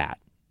has that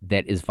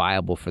is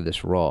viable for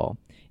this role.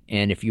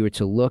 And if you were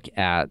to look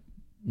at,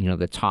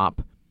 the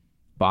top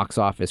box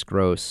office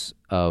gross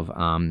of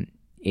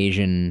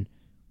Asian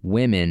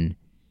women,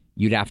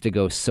 you'd have to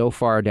go so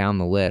far down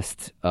the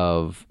list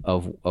of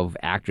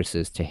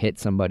actresses to hit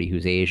somebody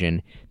who's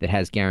Asian that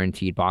has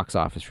guaranteed box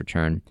office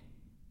return,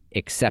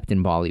 except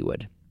in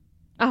Bollywood.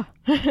 Ah.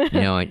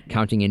 And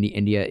counting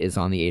India is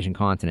on the Asian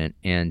continent,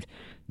 and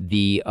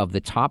of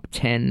the top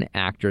 10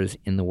 actors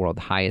in the world,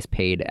 highest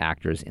paid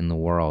actors in the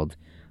world,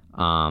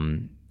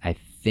 I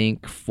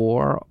think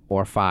 4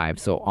 or 5,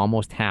 so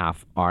almost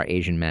half, are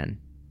Asian men.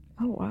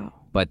 Oh, wow.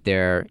 But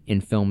they're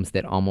in films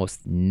that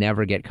almost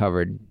never get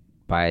covered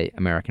by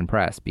American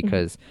press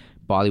because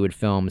Bollywood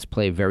films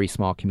play very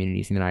small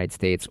communities in the United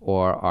States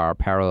or are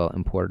parallel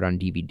imported on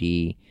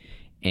DVD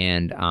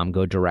and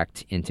go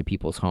direct into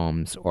people's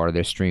homes, or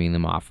they're streaming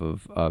them off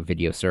of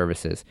video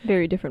services.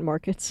 Very different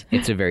markets.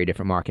 It's a very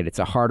different market. It's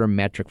a harder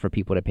metric for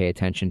people to pay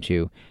attention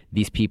to.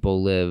 These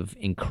people live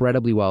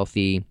incredibly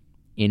wealthy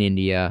in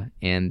India,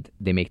 and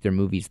they make their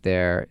movies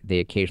there. They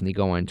occasionally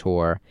go on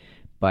tour,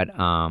 but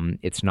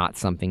it's not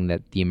something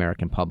that the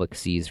American public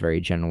sees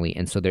very generally,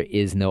 and so there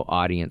is no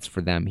audience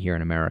for them here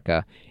in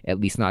America, at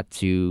least not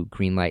to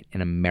greenlight an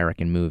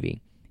American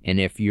movie. And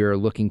if you're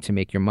looking to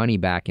make your money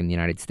back in the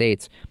United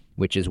States,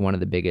 which is one of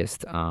the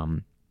biggest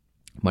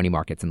money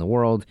markets in the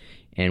world,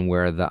 and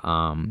where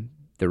the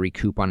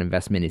recoup on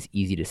investment is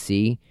easy to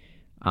see.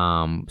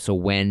 So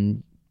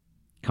when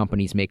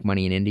companies make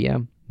money in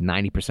India,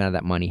 90% of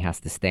that money has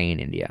to stay in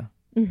India.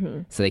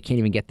 Mm-hmm. So they can't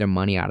even get their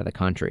money out of the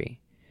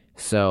country.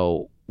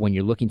 So when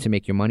you're looking to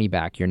make your money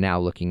back, you're now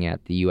looking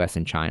at the U.S.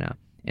 and China.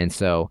 And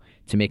so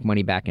to make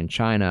money back in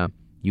China,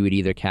 you would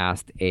either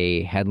cast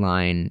a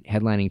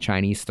headlining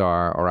Chinese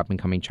star or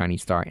up-and-coming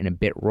Chinese star in a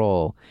bit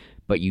role,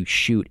 but you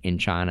shoot in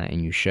China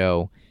and you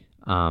show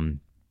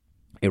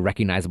a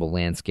recognizable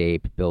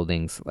landscape,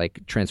 buildings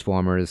like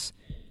Transformers,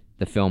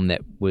 the film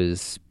that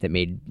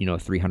made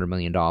 $300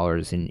 million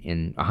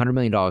in $100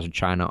 million in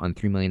China on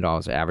 $3 million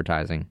of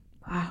advertising.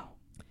 Wow,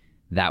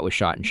 that was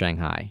shot in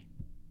Shanghai.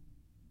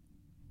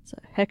 It's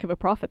a heck of a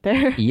profit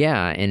there.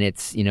 Yeah, and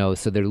it's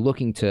so they're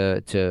looking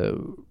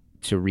to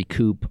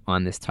recoup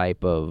on this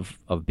type of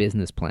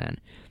business plan.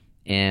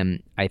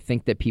 And I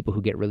think that people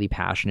who get really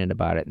passionate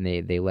about it and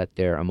they let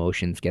their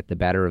emotions get the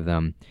better of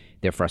them,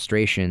 their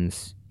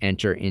frustrations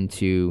enter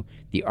into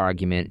the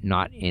argument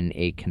not in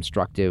a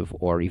constructive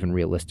or even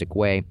realistic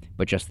way,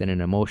 but just in an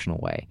emotional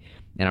way.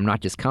 And I'm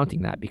not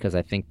discounting that, because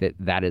I think that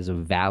that is a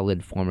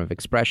valid form of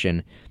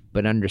expression,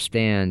 but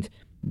understand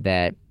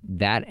that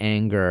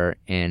anger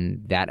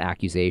and that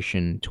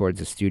accusation towards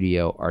the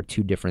studio are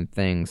two different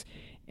things.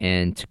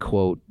 And to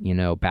quote,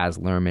 Baz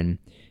Luhrmann,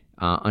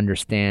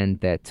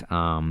 understand that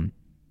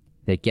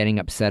that getting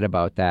upset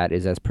about that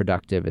is as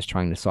productive as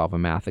trying to solve a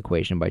math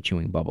equation by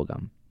chewing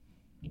bubblegum.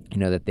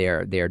 That they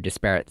are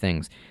disparate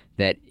things.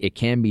 That it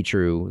can be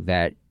true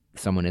that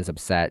someone is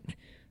upset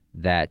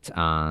that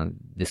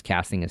this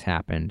casting has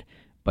happened,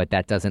 but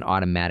that doesn't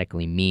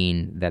automatically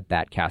mean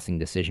that casting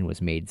decision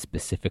was made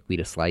specifically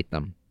to slight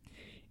them.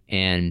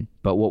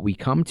 But what we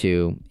come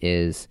to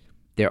is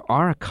there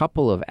are a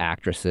couple of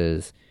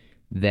actresses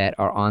that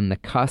are on the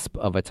cusp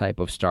of a type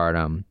of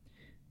stardom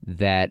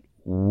that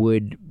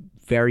would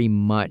very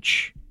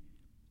much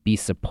be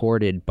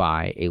supported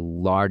by a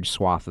large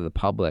swath of the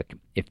public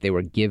if they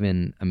were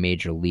given a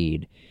major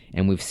lead.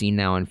 And we've seen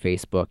now on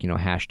Facebook,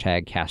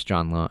 hashtag cast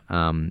John Lone.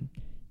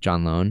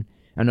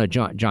 Oh no,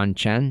 John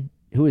Chen.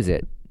 Who is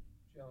it?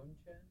 Joan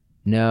Chen?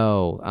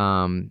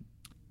 No,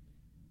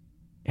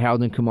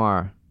 Harold and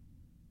Kumar.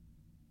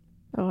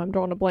 Oh, I'm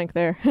drawing a blank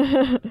there. The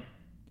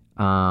guy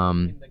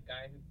who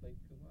played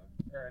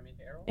Kumar?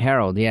 Harold?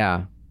 Harold,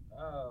 yeah.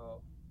 Oh,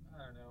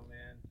 I don't know,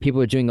 man.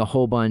 People are doing a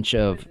whole bunch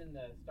of... He was in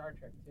the Star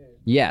Trek, too.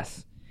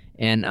 Yes.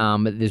 And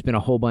there's been a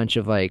whole bunch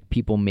of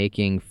people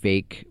making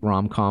fake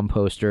rom-com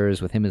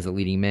posters with him as a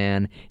leading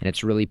man, and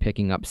it's really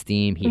picking up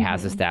steam. He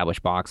has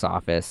established box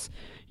office.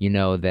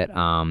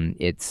 That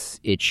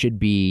it should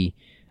be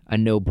a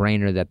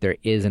no-brainer that there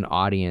is an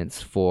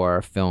audience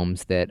for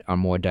films that are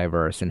more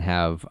diverse and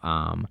have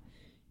a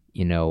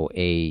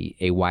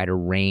wider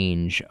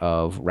range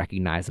of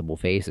recognizable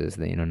faces.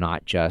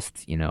 Not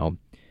just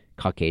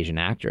Caucasian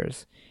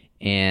actors.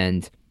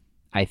 And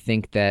I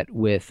think that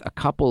with a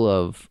couple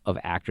of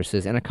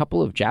actresses and a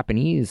couple of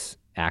Japanese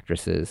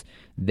actresses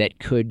that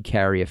could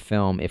carry a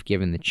film if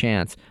given the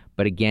chance.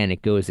 But again,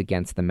 it goes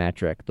against the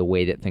metric. The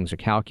way that things are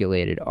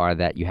calculated are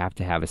that you have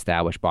to have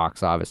established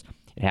box office.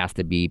 It has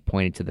to be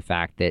pointed to the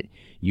fact that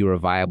you're a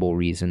viable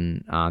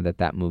reason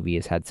that movie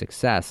has had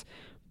success.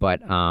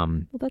 But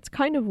well, that's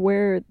kind of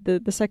where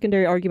the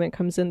secondary argument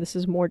comes in. This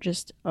is more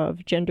just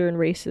of gender and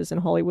races in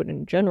Hollywood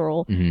in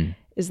general,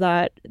 is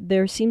that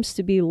there seems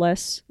to be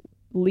less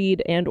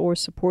lead and or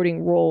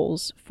supporting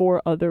roles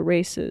for other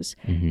races.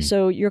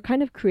 So you're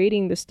kind of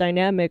creating this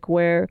dynamic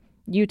where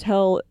you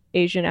tell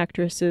Asian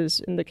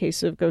actresses, in the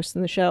case of Ghost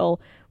in the Shell,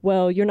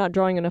 well, you're not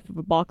drawing enough of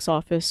a box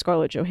office.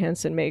 Scarlett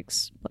Johansson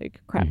makes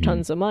crap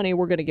tons of money.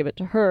 We're going to give it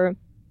to her.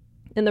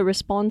 And the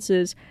response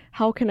is,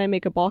 how can I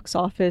make a box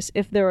office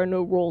if there are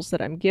no roles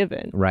that I'm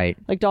given? Right.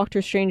 Like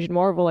Doctor Strange in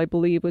Marvel, I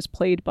believe, was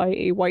played by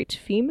a white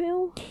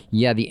female.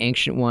 Yeah, the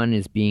Ancient One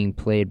is being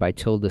played by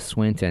Tilda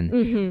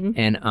Swinton.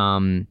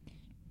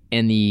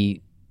 And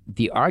the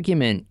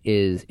argument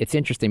is, it's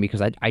interesting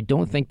because I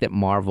don't think that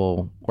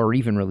Marvel or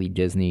even really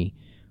Disney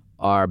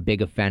are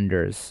big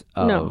offenders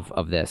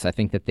of this. I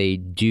think that they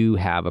do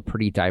have a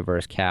pretty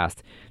diverse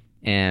cast.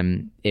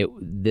 And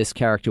this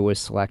character was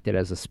selected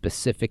as a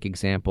specific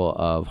example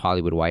of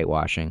Hollywood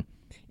whitewashing.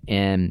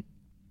 And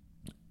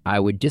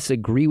I would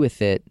disagree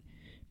with it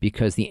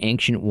because the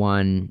Ancient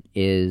One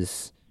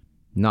is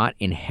not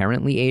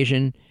inherently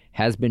Asian,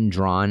 has been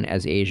drawn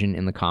as Asian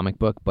in the comic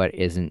book, but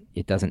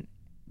it doesn't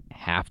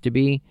have to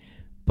be.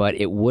 But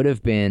it would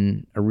have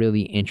been a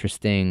really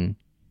interesting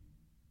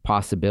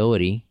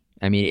possibility.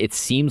 I mean, it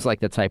seems like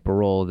the type of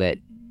role that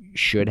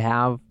should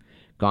have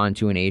gone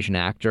to an Asian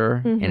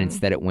actor, and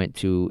instead it went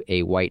to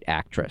a white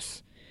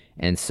actress.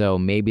 And so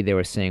maybe they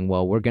were saying,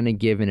 well, we're going to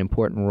give an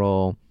important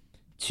role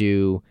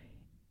to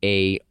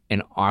an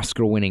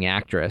Oscar-winning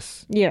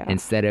actress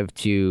instead of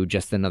to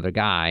just another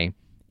guy.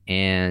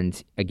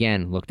 And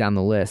again, look down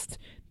the list.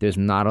 There's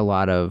not a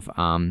lot of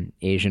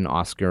Asian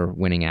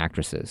Oscar-winning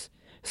actresses.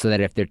 So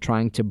that if they're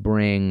trying to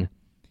bring,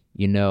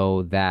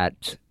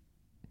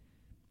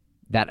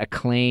 that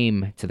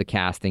acclaim to the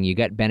casting, you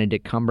got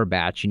Benedict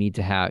Cumberbatch, you need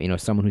to have,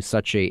 someone who's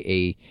such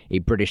a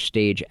British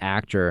stage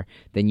actor,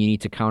 then you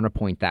need to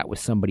counterpoint that with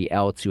somebody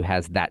else who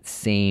has that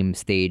same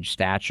stage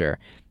stature.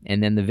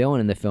 And then the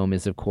villain in the film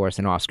is, of course,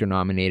 an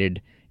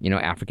Oscar-nominated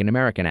African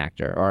American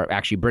actor, or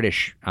actually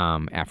British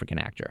African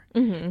actor.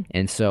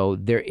 And so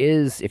there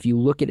is, if you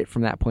look at it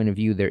from that point of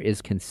view, there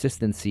is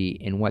consistency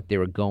in what they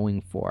were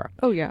going for.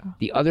 Oh, yeah.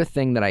 The other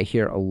thing that I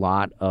hear a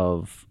lot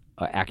of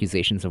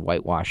accusations of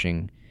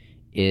whitewashing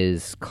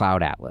is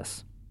Cloud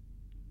Atlas.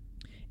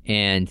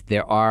 And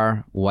there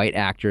are white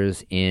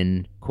actors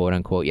in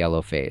quote-unquote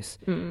yellowface,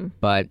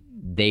 but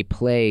they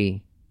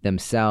play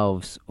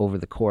themselves over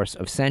the course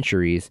of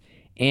centuries,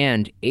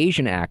 and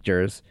Asian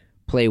actors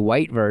play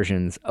white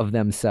versions of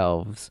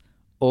themselves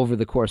over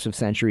the course of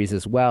centuries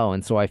as well.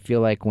 And so I feel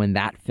like when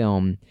that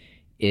film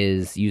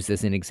is used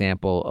as an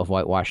example of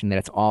whitewashing, that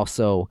it's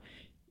also,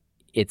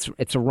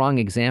 it's a wrong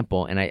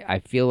example. And I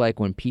feel like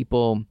when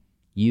people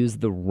use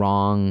the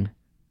wrong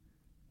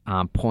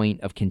point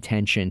of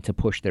contention to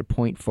push their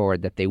point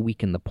forward, that they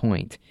weaken the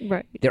point.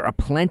 Right. There are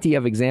plenty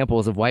of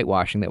examples of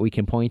whitewashing that we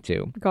can point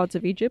to. Gods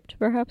of Egypt,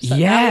 perhaps?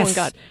 Yes.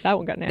 That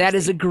one got nasty. That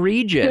is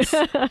egregious.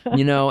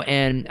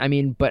 And I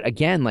mean, but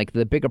again, like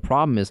the bigger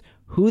problem is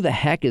who the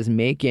heck is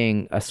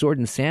making a sword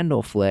and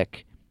sandal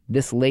flick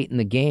this late in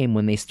the game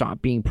when they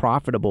stopped being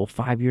profitable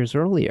 5 years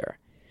earlier?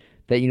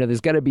 That,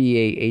 there's got to be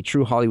a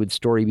true Hollywood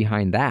story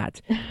behind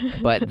that.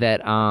 But that,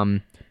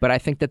 but I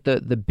think that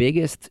the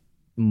biggest,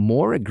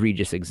 more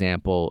egregious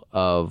example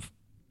of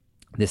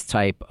this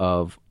type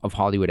of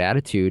Hollywood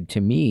attitude to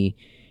me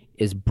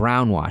is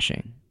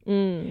brownwashing.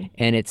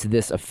 And it's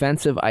this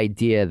offensive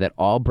idea that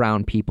all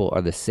brown people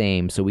are the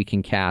same, so we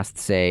can cast,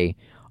 say,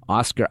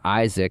 Oscar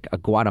Isaac, a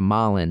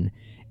Guatemalan,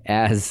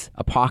 as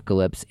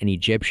Apocalypse, an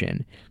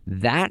Egyptian.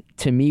 That,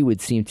 to me,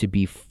 would seem to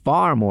be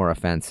far more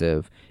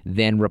offensive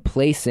than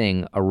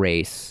replacing a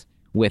race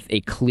with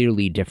a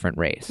clearly different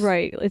race.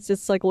 Right. It's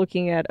just like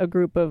looking at a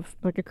group of,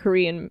 like, a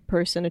Korean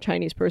person, a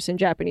Chinese person,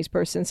 Japanese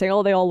person, saying,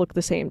 oh, they all look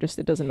the same, just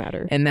it doesn't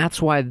matter. And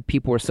that's why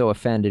people were so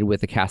offended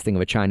with the casting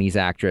of a Chinese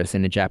actress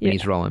in a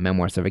Japanese role in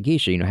Memoirs of a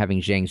Geisha.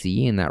 Having Zhang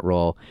Ziyi in that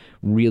role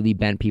really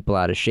bent people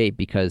out of shape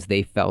because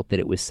they felt that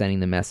it was sending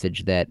the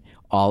message that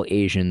all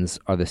Asians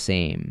are the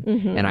same.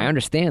 And I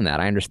understand that.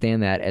 I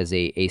understand that as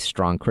a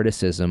strong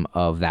criticism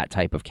of that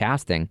type of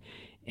casting.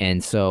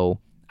 And so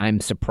I'm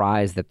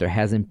surprised that there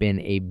hasn't been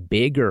a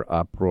bigger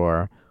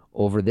uproar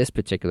over this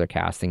particular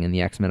casting in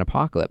the X-Men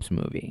Apocalypse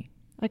movie.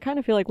 I kind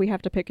of feel like we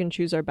have to pick and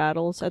choose our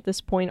battles at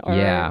this point.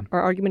 Our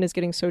argument is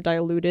getting so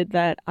diluted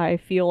that I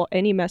feel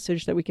any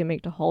message that we can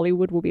make to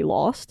Hollywood will be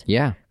lost.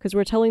 Yeah. Because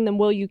we're telling them,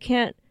 well, you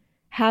can't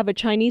have a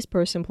Chinese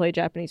person play a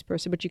Japanese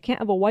person, but you can't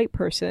have a white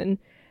person.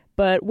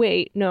 But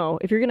wait, no,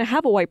 if you're going to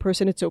have a white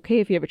person, it's okay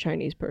if you have a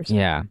Chinese person.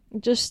 Yeah.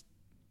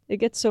 It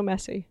gets so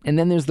messy. And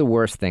then there's the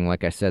worst thing,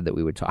 like I said, that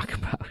we would talk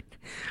about,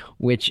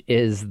 which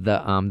is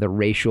the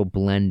racial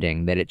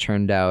blending that it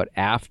turned out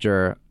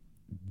after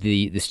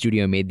the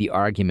studio made the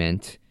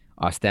argument,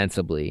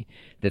 ostensibly,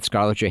 that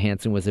Scarlett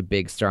Johansson was a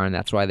big star and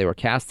that's why they were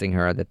casting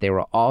her, that they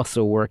were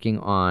also working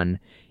on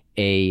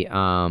a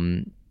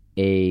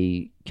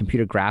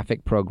computer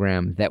graphic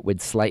program that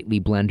would slightly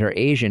blend her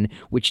Asian,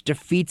 which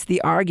defeats the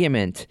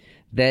argument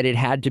that it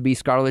had to be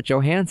Scarlett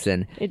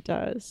Johansson. It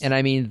does. And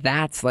I mean,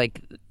 that's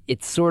like,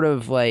 it's sort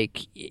of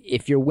like,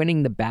 if you're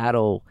winning the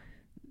battle,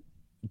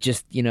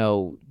 just,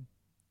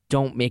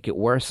 don't make it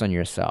worse on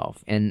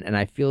yourself. And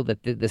I feel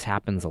that this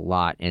happens a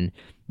lot. And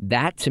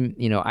that,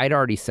 I'd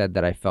already said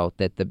that I felt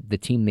that the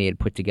team they had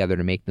put together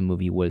to make the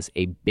movie was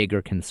a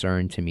bigger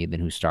concern to me than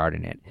who starred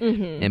in it.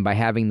 And by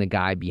having the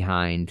guy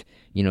behind,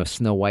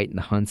 Snow White and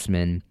the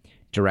Huntsman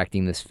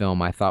directing this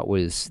film, I thought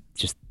was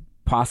just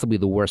possibly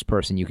the worst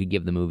person you could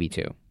give the movie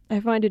to. I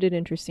find it an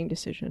interesting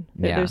decision.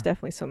 Yeah. There's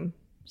definitely some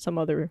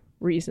other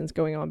reasons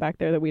going on back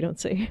there that we don't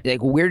see.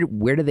 Like, where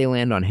did they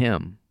land on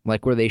him?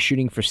 Like, were they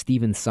shooting for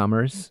Stephen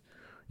Sommers,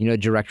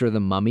 director of The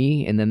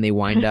Mummy, and then they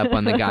wind up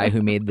on the guy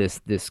who made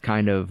this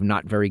kind of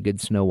not very good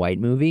Snow White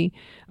movie?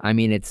 I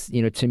mean, it's,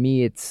 to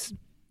me, it's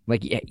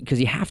like, because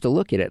you have to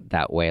look at it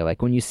that way.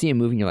 Like, when you see a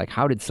movie and you're like,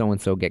 how did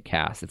so-and-so get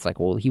cast? It's like,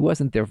 well, he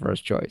wasn't their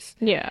first choice.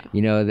 Yeah.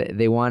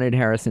 They wanted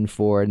Harrison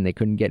Ford and they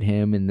couldn't get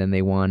him, and then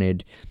they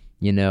wanted,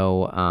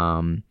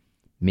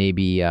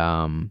 maybe,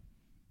 I don't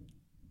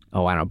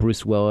know,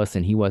 Bruce Willis,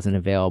 and he wasn't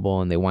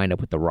available, and they wind up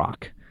with The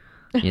Rock.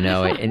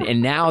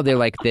 And now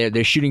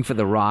they're shooting for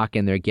The Rock,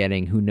 and they're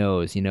getting, who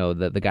knows,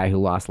 the guy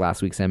who lost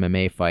last week's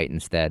MMA fight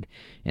instead,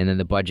 and then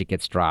the budget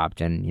gets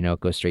dropped, and it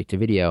goes straight to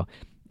video.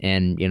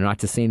 And not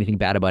to say anything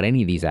bad about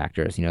any of these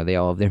actors, they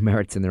all have their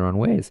merits in their own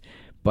ways,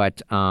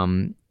 but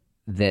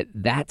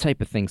that type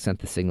of thing sent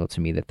the signal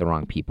to me that the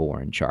wrong people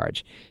were in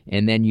charge.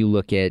 And then you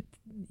look at,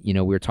 we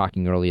were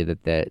talking earlier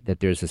that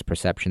there's this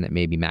perception that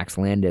maybe Max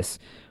Landis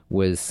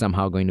was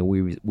somehow going to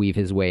weave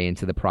his way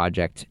into the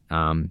project.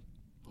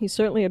 He's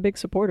certainly a big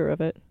supporter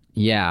of it.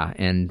 Yeah,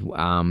 and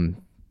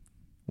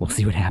we'll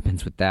see what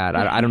happens with that.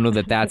 I don't know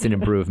that that's an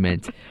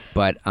improvement,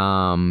 but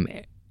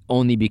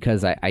only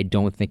because I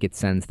don't think it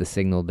sends the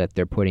signal that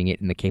they're putting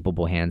it in the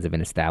capable hands of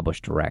an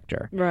established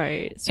director.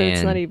 Right. So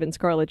it's not even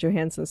Scarlett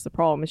Johansson's the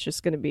problem. It's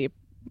just going to be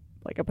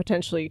like a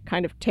potentially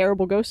kind of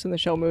terrible Ghost in the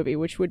Shell movie,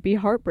 which would be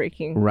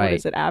heartbreaking. Right. What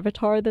is it,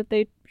 Avatar, that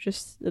they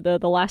just the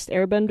Last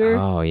Airbender?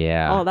 Oh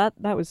yeah. Oh,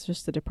 that was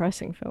just a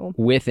depressing film.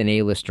 With an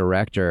A-list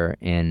director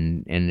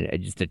and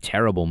just a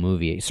terrible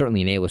movie.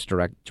 Certainly an A-list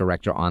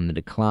director on the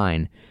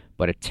decline,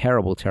 but a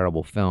terrible,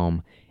 terrible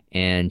film.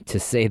 And to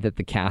say that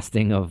the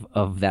casting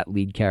of that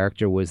lead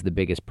character was the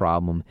biggest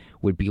problem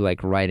would be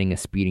like writing a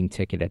speeding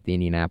ticket at the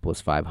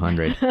Indianapolis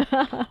 500.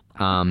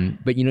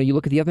 But you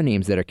look at the other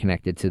names that are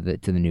connected to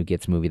the new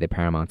Gitz movie that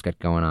Paramount's got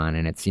going on,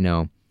 and it's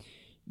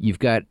you've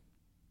got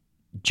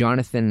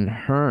Jonathan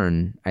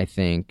Hearn, I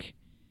think,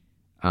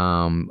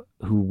 who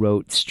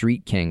wrote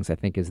Street Kings. I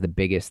think is the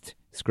biggest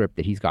script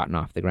that he's gotten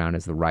off the ground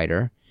as the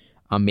writer.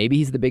 Maybe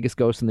he's the biggest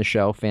Ghost in the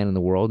Shell fan in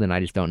the world, and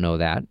I just don't know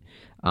that.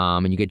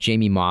 And you get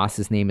Jamie Moss.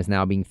 His name is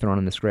now being thrown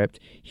in the script.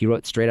 He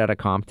wrote Straight Outta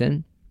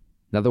Compton,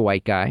 another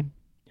white guy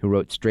who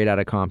wrote Straight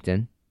Outta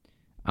Compton.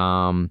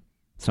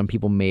 Some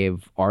people may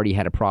have already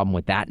had a problem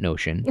with that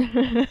notion.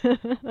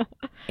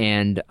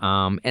 And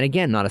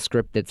again, not a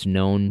script that's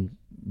known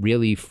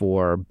really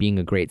for being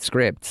a great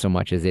script so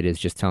much as it is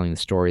just telling the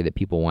story that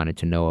people wanted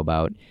to know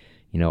about,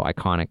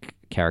 iconic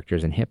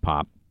characters in hip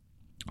hop.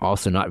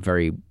 Also not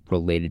very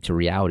related to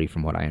reality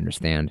from what I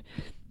understand,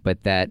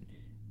 but that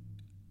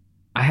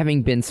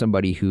having been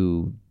somebody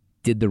who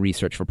did the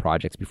research for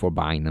projects before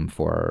buying them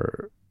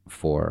for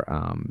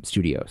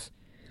studios,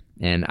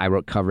 and I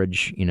wrote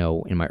coverage, in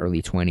my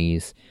early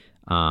 20s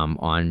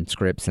on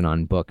scripts and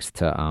on books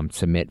to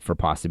submit for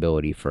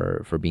possibility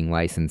for being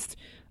licensed.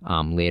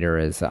 Later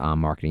as a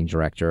marketing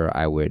director,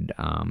 I would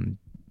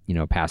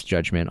pass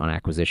judgment on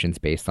acquisitions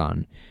based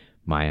on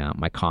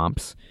my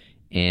comps,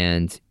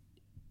 and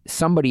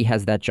somebody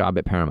has that job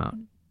at Paramount,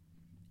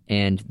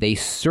 and they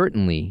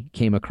certainly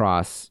came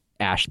across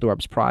Ash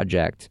Thorpe's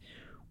project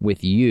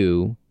with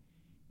you,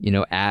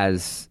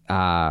 as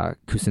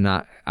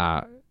Kusanagi,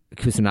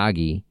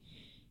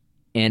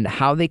 and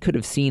how they could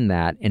have seen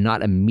that and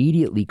not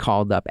immediately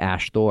called up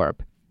Ash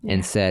Thorpe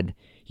and said,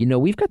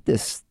 we've got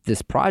this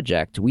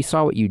project. We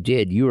saw what you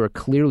did. You are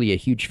clearly a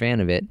huge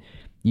fan of it.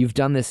 You've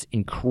done this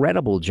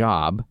incredible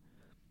job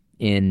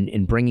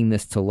in bringing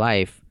this to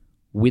life.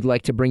 We'd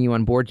like to bring you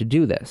on board to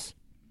do this,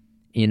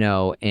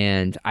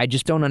 and I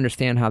just don't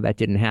understand how that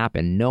didn't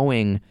happen,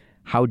 knowing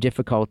how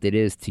difficult it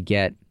is to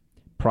get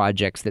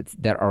projects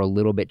that are a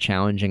little bit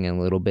challenging and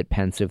a little bit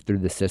pensive through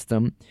the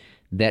system,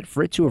 that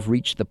for it to have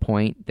reached the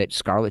point that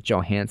Scarlett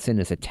Johansson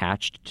is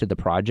attached to the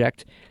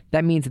project,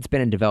 that means it's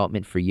been in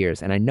development for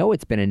years. And I know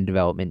it's been in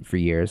development for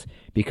years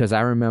because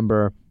I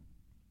remember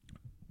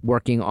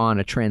working on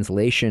a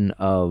translation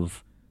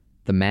of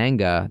the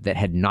manga that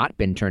had not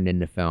been turned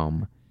into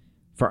film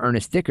for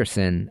Ernest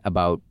Dickerson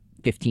about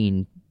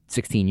 15,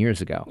 16 years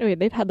ago. Oh yeah,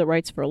 they've had the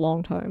rights for a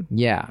long time.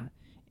 Yeah.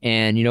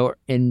 And,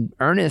 and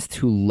Ernest,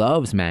 who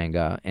loves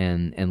manga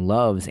and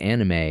loves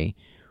anime,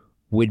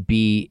 would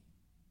be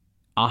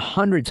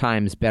 100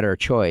 times better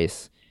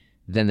choice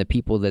than the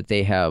people that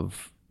they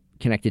have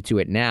connected to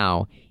it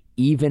now,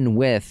 even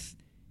with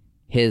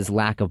his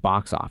lack of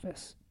box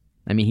office.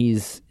 I mean,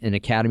 he's an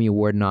Academy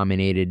Award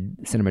nominated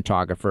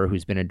cinematographer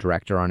who's been a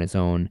director on his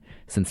own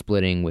since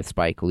splitting with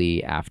Spike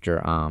Lee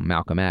after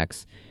Malcolm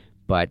X.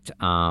 But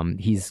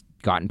he's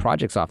gotten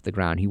projects off the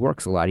ground. He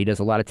works a lot. He does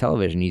a lot of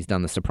television. He's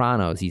done The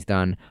Sopranos.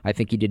 I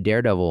think he did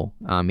Daredevil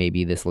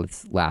maybe this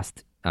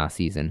last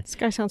season. This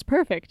guy sounds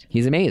perfect.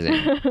 He's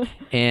amazing.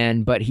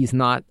 But he's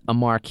not a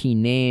marquee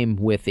name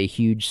with a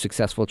huge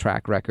successful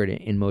track record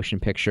in motion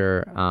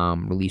picture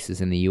releases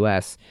in the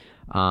U.S.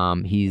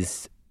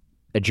 He's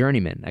a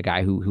journeyman, a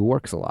guy who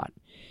works a lot.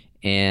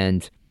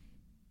 And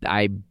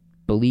I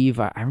believe,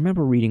 I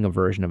remember reading a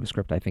version of a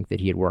script I think that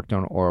he had worked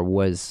on, or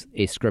was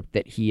a script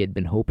that he had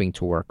been hoping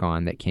to work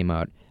on that came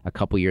out a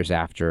couple years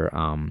after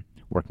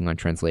working on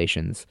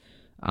translations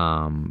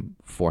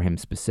for him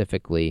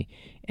specifically.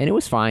 And it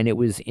was fine. It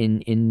was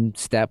in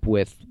step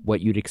with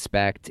what you'd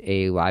expect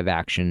a live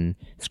action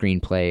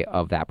screenplay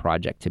of that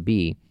project to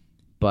be.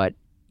 But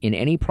in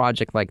any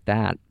project like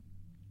that,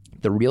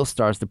 the real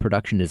star is the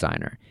production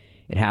designer.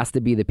 It has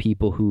to be the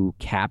people who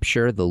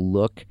capture the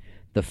look,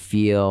 the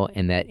feel,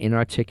 and that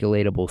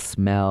inarticulatable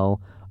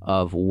smell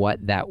of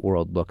what that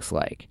world looks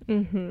like.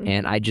 Mm-hmm.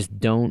 And I just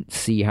don't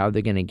see how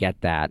they're going to get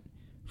that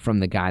from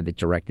the guy that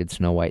directed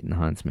Snow White and the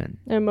Huntsman.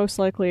 And most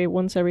likely,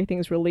 once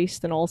everything's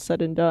released and all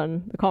said and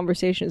done, the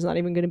conversation is not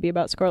even going to be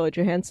about Scarlett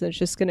Johansson. It's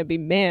just going to be,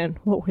 man,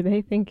 what were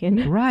they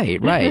thinking?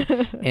 Right.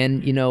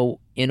 And,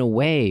 in a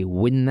way,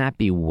 wouldn't that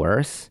be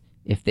worse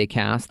if they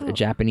cast a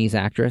Japanese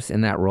actress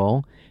in that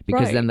role?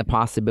 Because then the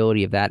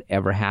possibility of that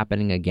ever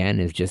happening again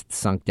is just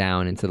sunk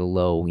down into the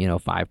low,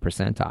 5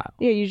 percentile.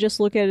 Yeah, you just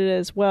look at it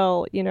as,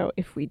 well,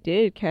 if we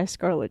did cast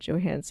Scarlett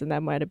Johansson,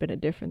 that might have been a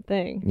different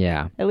thing.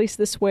 Yeah. At least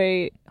this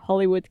way,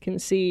 Hollywood can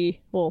see,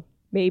 well,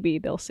 maybe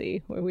they'll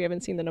see, we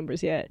haven't seen the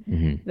numbers yet,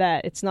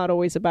 that it's not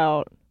always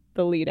about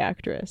the lead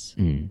actress.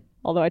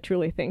 Although I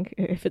truly think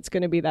if it's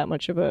going to be that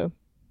much of a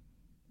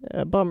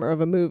a bummer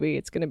of a movie,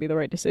 it's going to be the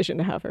right decision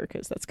to have her,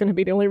 because that's going to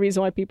be the only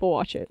reason why people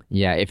watch it.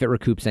 Yeah, if it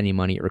recoups any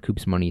money, it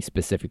recoups money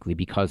specifically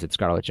because it's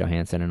Scarlett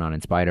Johansson and not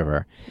in spite of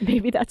her.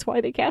 Maybe that's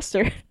why they cast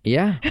her.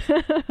 Yeah.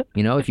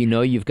 If you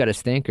know you've got a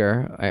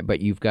stinker,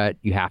 but you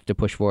have to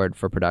push forward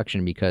for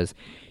production, because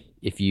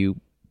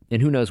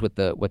and who knows what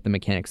the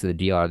mechanics of the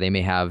deal are. They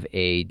may have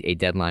a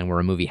deadline where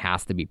a movie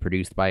has to be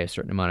produced by a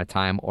certain amount of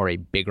time, or a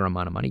bigger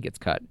amount of money gets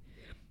cut.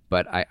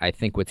 But I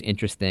think what's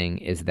interesting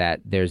is that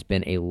there's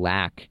been a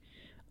lack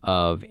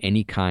of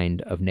any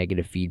kind of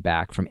negative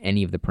feedback from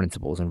any of the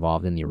principals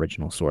involved in the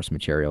original source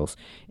materials,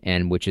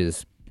 and which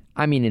is,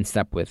 in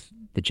step with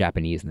the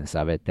Japaneseness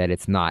of it, that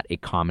it's not a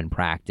common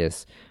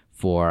practice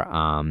for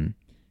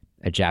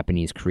a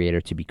Japanese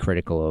creator to be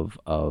critical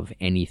of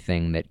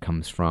anything that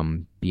comes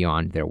from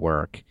beyond their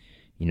work.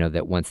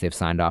 That once they've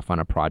signed off on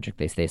a project,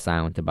 they stay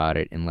silent about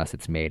it unless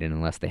it's made and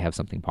unless they have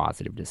something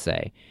positive to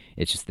say.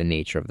 It's just the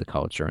nature of the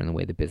culture and the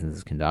way the business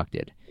is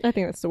conducted. I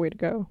think that's the way to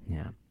go.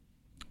 Yeah.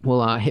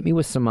 Well, hit me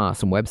with some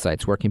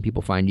websites. Where can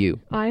people find you?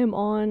 I am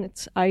on,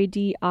 it's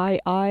IDIIVIL.com.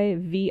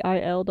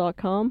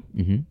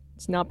 Mm-hmm.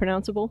 It's not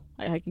pronounceable.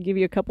 I can give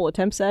you a couple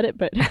attempts at it,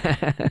 but...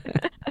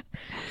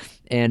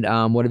 And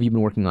what have you been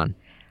working on?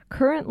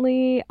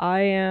 Currently, I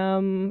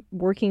am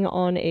working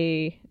on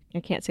I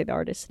can't say the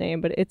artist's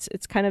name, but it's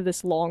kind of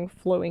this long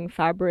flowing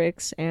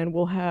fabrics, and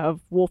we'll have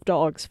wolf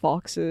dogs,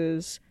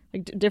 foxes,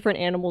 like different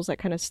animals that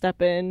kind of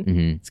step in.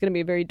 Mm-hmm. It's going to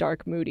be very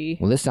dark, moody.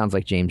 Well, this sounds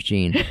like James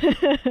Jean.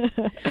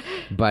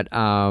 But,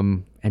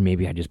 and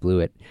maybe I just blew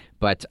it.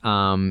 But,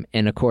 and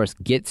of course,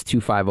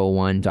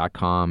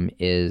 Gits2501.com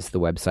is the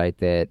website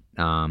that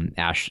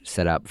Ash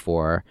set up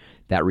for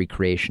that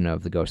recreation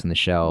of the Ghost in the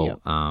Shell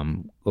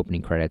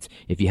opening credits.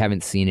 If you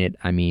haven't seen it,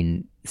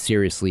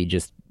 seriously,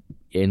 just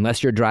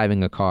unless you're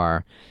driving a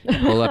car,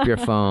 pull up your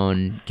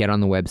phone, get on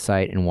the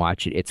website and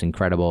watch it. It's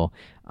incredible.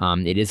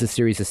 It is a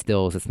series of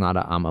stills. It's not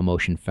a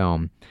motion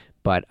film,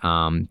 but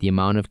the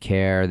amount of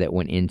care that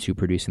went into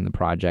producing the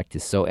project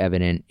is so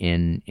evident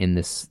in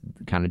this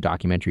kind of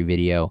documentary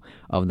video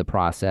of the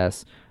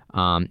process.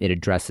 It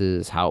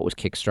addresses how it was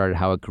kickstarted,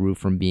 how it grew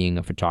from being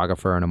a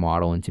photographer and a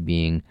model into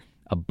being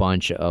a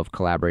bunch of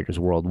collaborators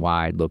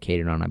worldwide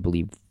located on, I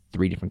believe,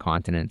 3 different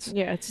continents.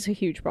 Yeah, it's a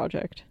huge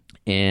project.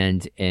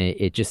 And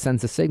it just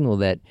sends a signal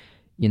that,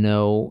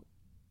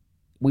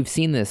 we've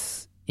seen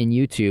this in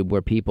YouTube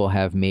where people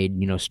have made,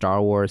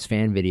 Star Wars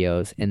fan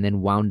videos and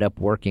then wound up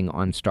working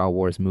on Star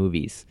Wars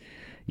movies.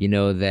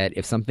 That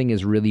if something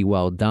is really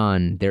well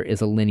done, there is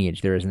a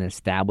lineage, there is an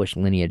established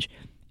lineage.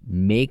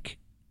 Make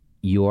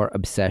your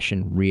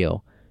obsession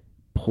real.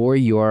 Pour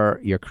your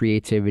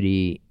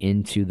creativity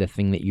into the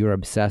thing that you're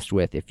obsessed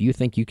with. If you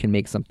think you can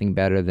make something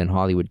better than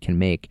Hollywood can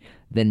make,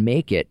 then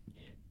make it.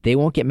 They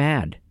won't get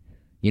mad.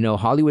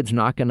 Hollywood's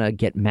not going to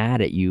get mad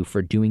at you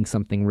for doing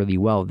something really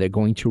well. They're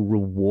going to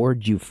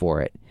reward you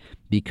for it,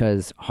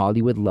 because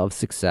Hollywood loves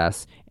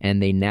success,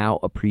 and they now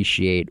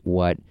appreciate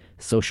what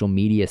social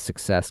media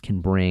success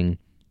can bring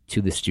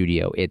to the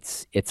studio.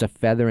 It's a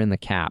feather in the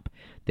cap.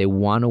 They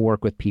want to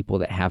work with people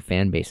that have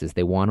fan bases.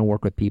 They want to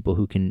work with people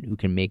who can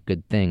make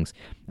good things.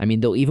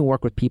 They'll even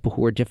work with people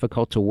who are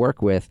difficult to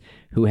work with,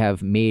 who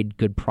have made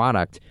good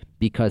product,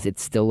 because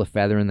it's still a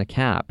feather in the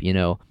cap.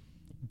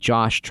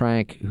 Josh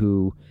Trank,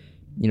 who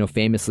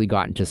famously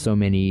got into so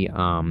many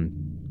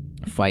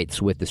fights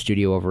with the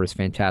studio over his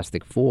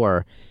Fantastic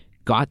Four,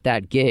 got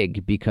that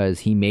gig because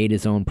he made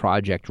his own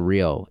project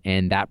real.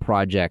 And that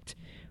project,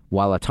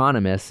 while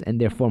autonomous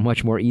and therefore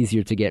much more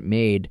easier to get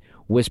made,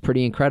 was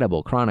pretty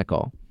incredible.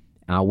 Chronicle.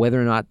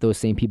 Whether or not those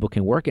same people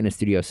can work in a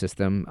studio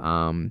system,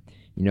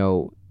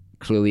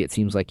 clearly it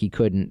seems like he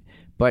couldn't.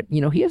 But,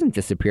 he hasn't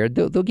disappeared.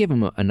 They'll give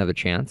him another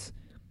chance.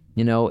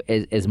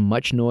 As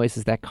much noise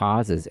as that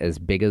causes, as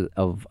big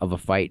of a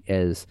fight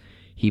as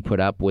he put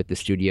up with the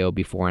studio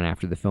before and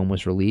after the film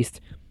was released,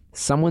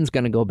 someone's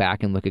going to go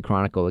back and look at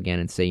Chronicle again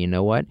and say, you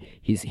know what?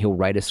 He'll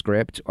write a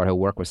script, or he'll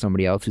work with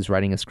somebody else who's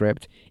writing a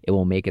script. It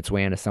will make its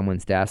way onto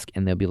someone's desk,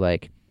 and they'll be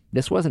like,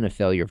 this wasn't a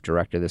failure of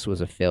director. This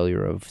was a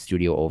failure of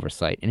studio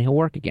oversight, and he'll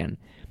work again.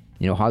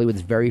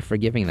 Hollywood's very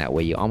forgiving that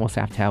way. You almost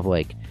have to have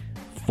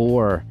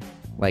 4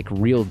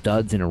 real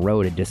duds in a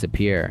row to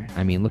disappear.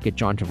 Look at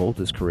John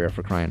Travolta's career,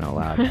 for crying out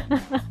loud.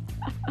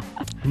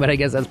 But I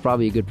guess that's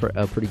probably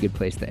a pretty good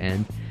place to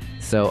end.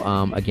 So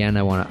again,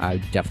 I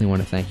definitely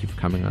want to thank you for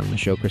coming on the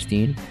show,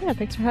 Christine. Yeah,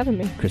 thanks for having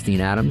me. Christine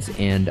Adams,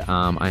 and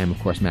I am of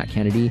course Matt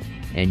Kennedy,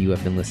 and you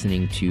have been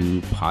listening to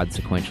Pod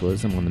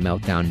Sequentialism on the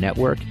Meltdown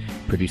Network,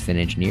 produced and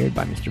engineered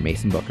by Mr.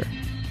 Mason Booker.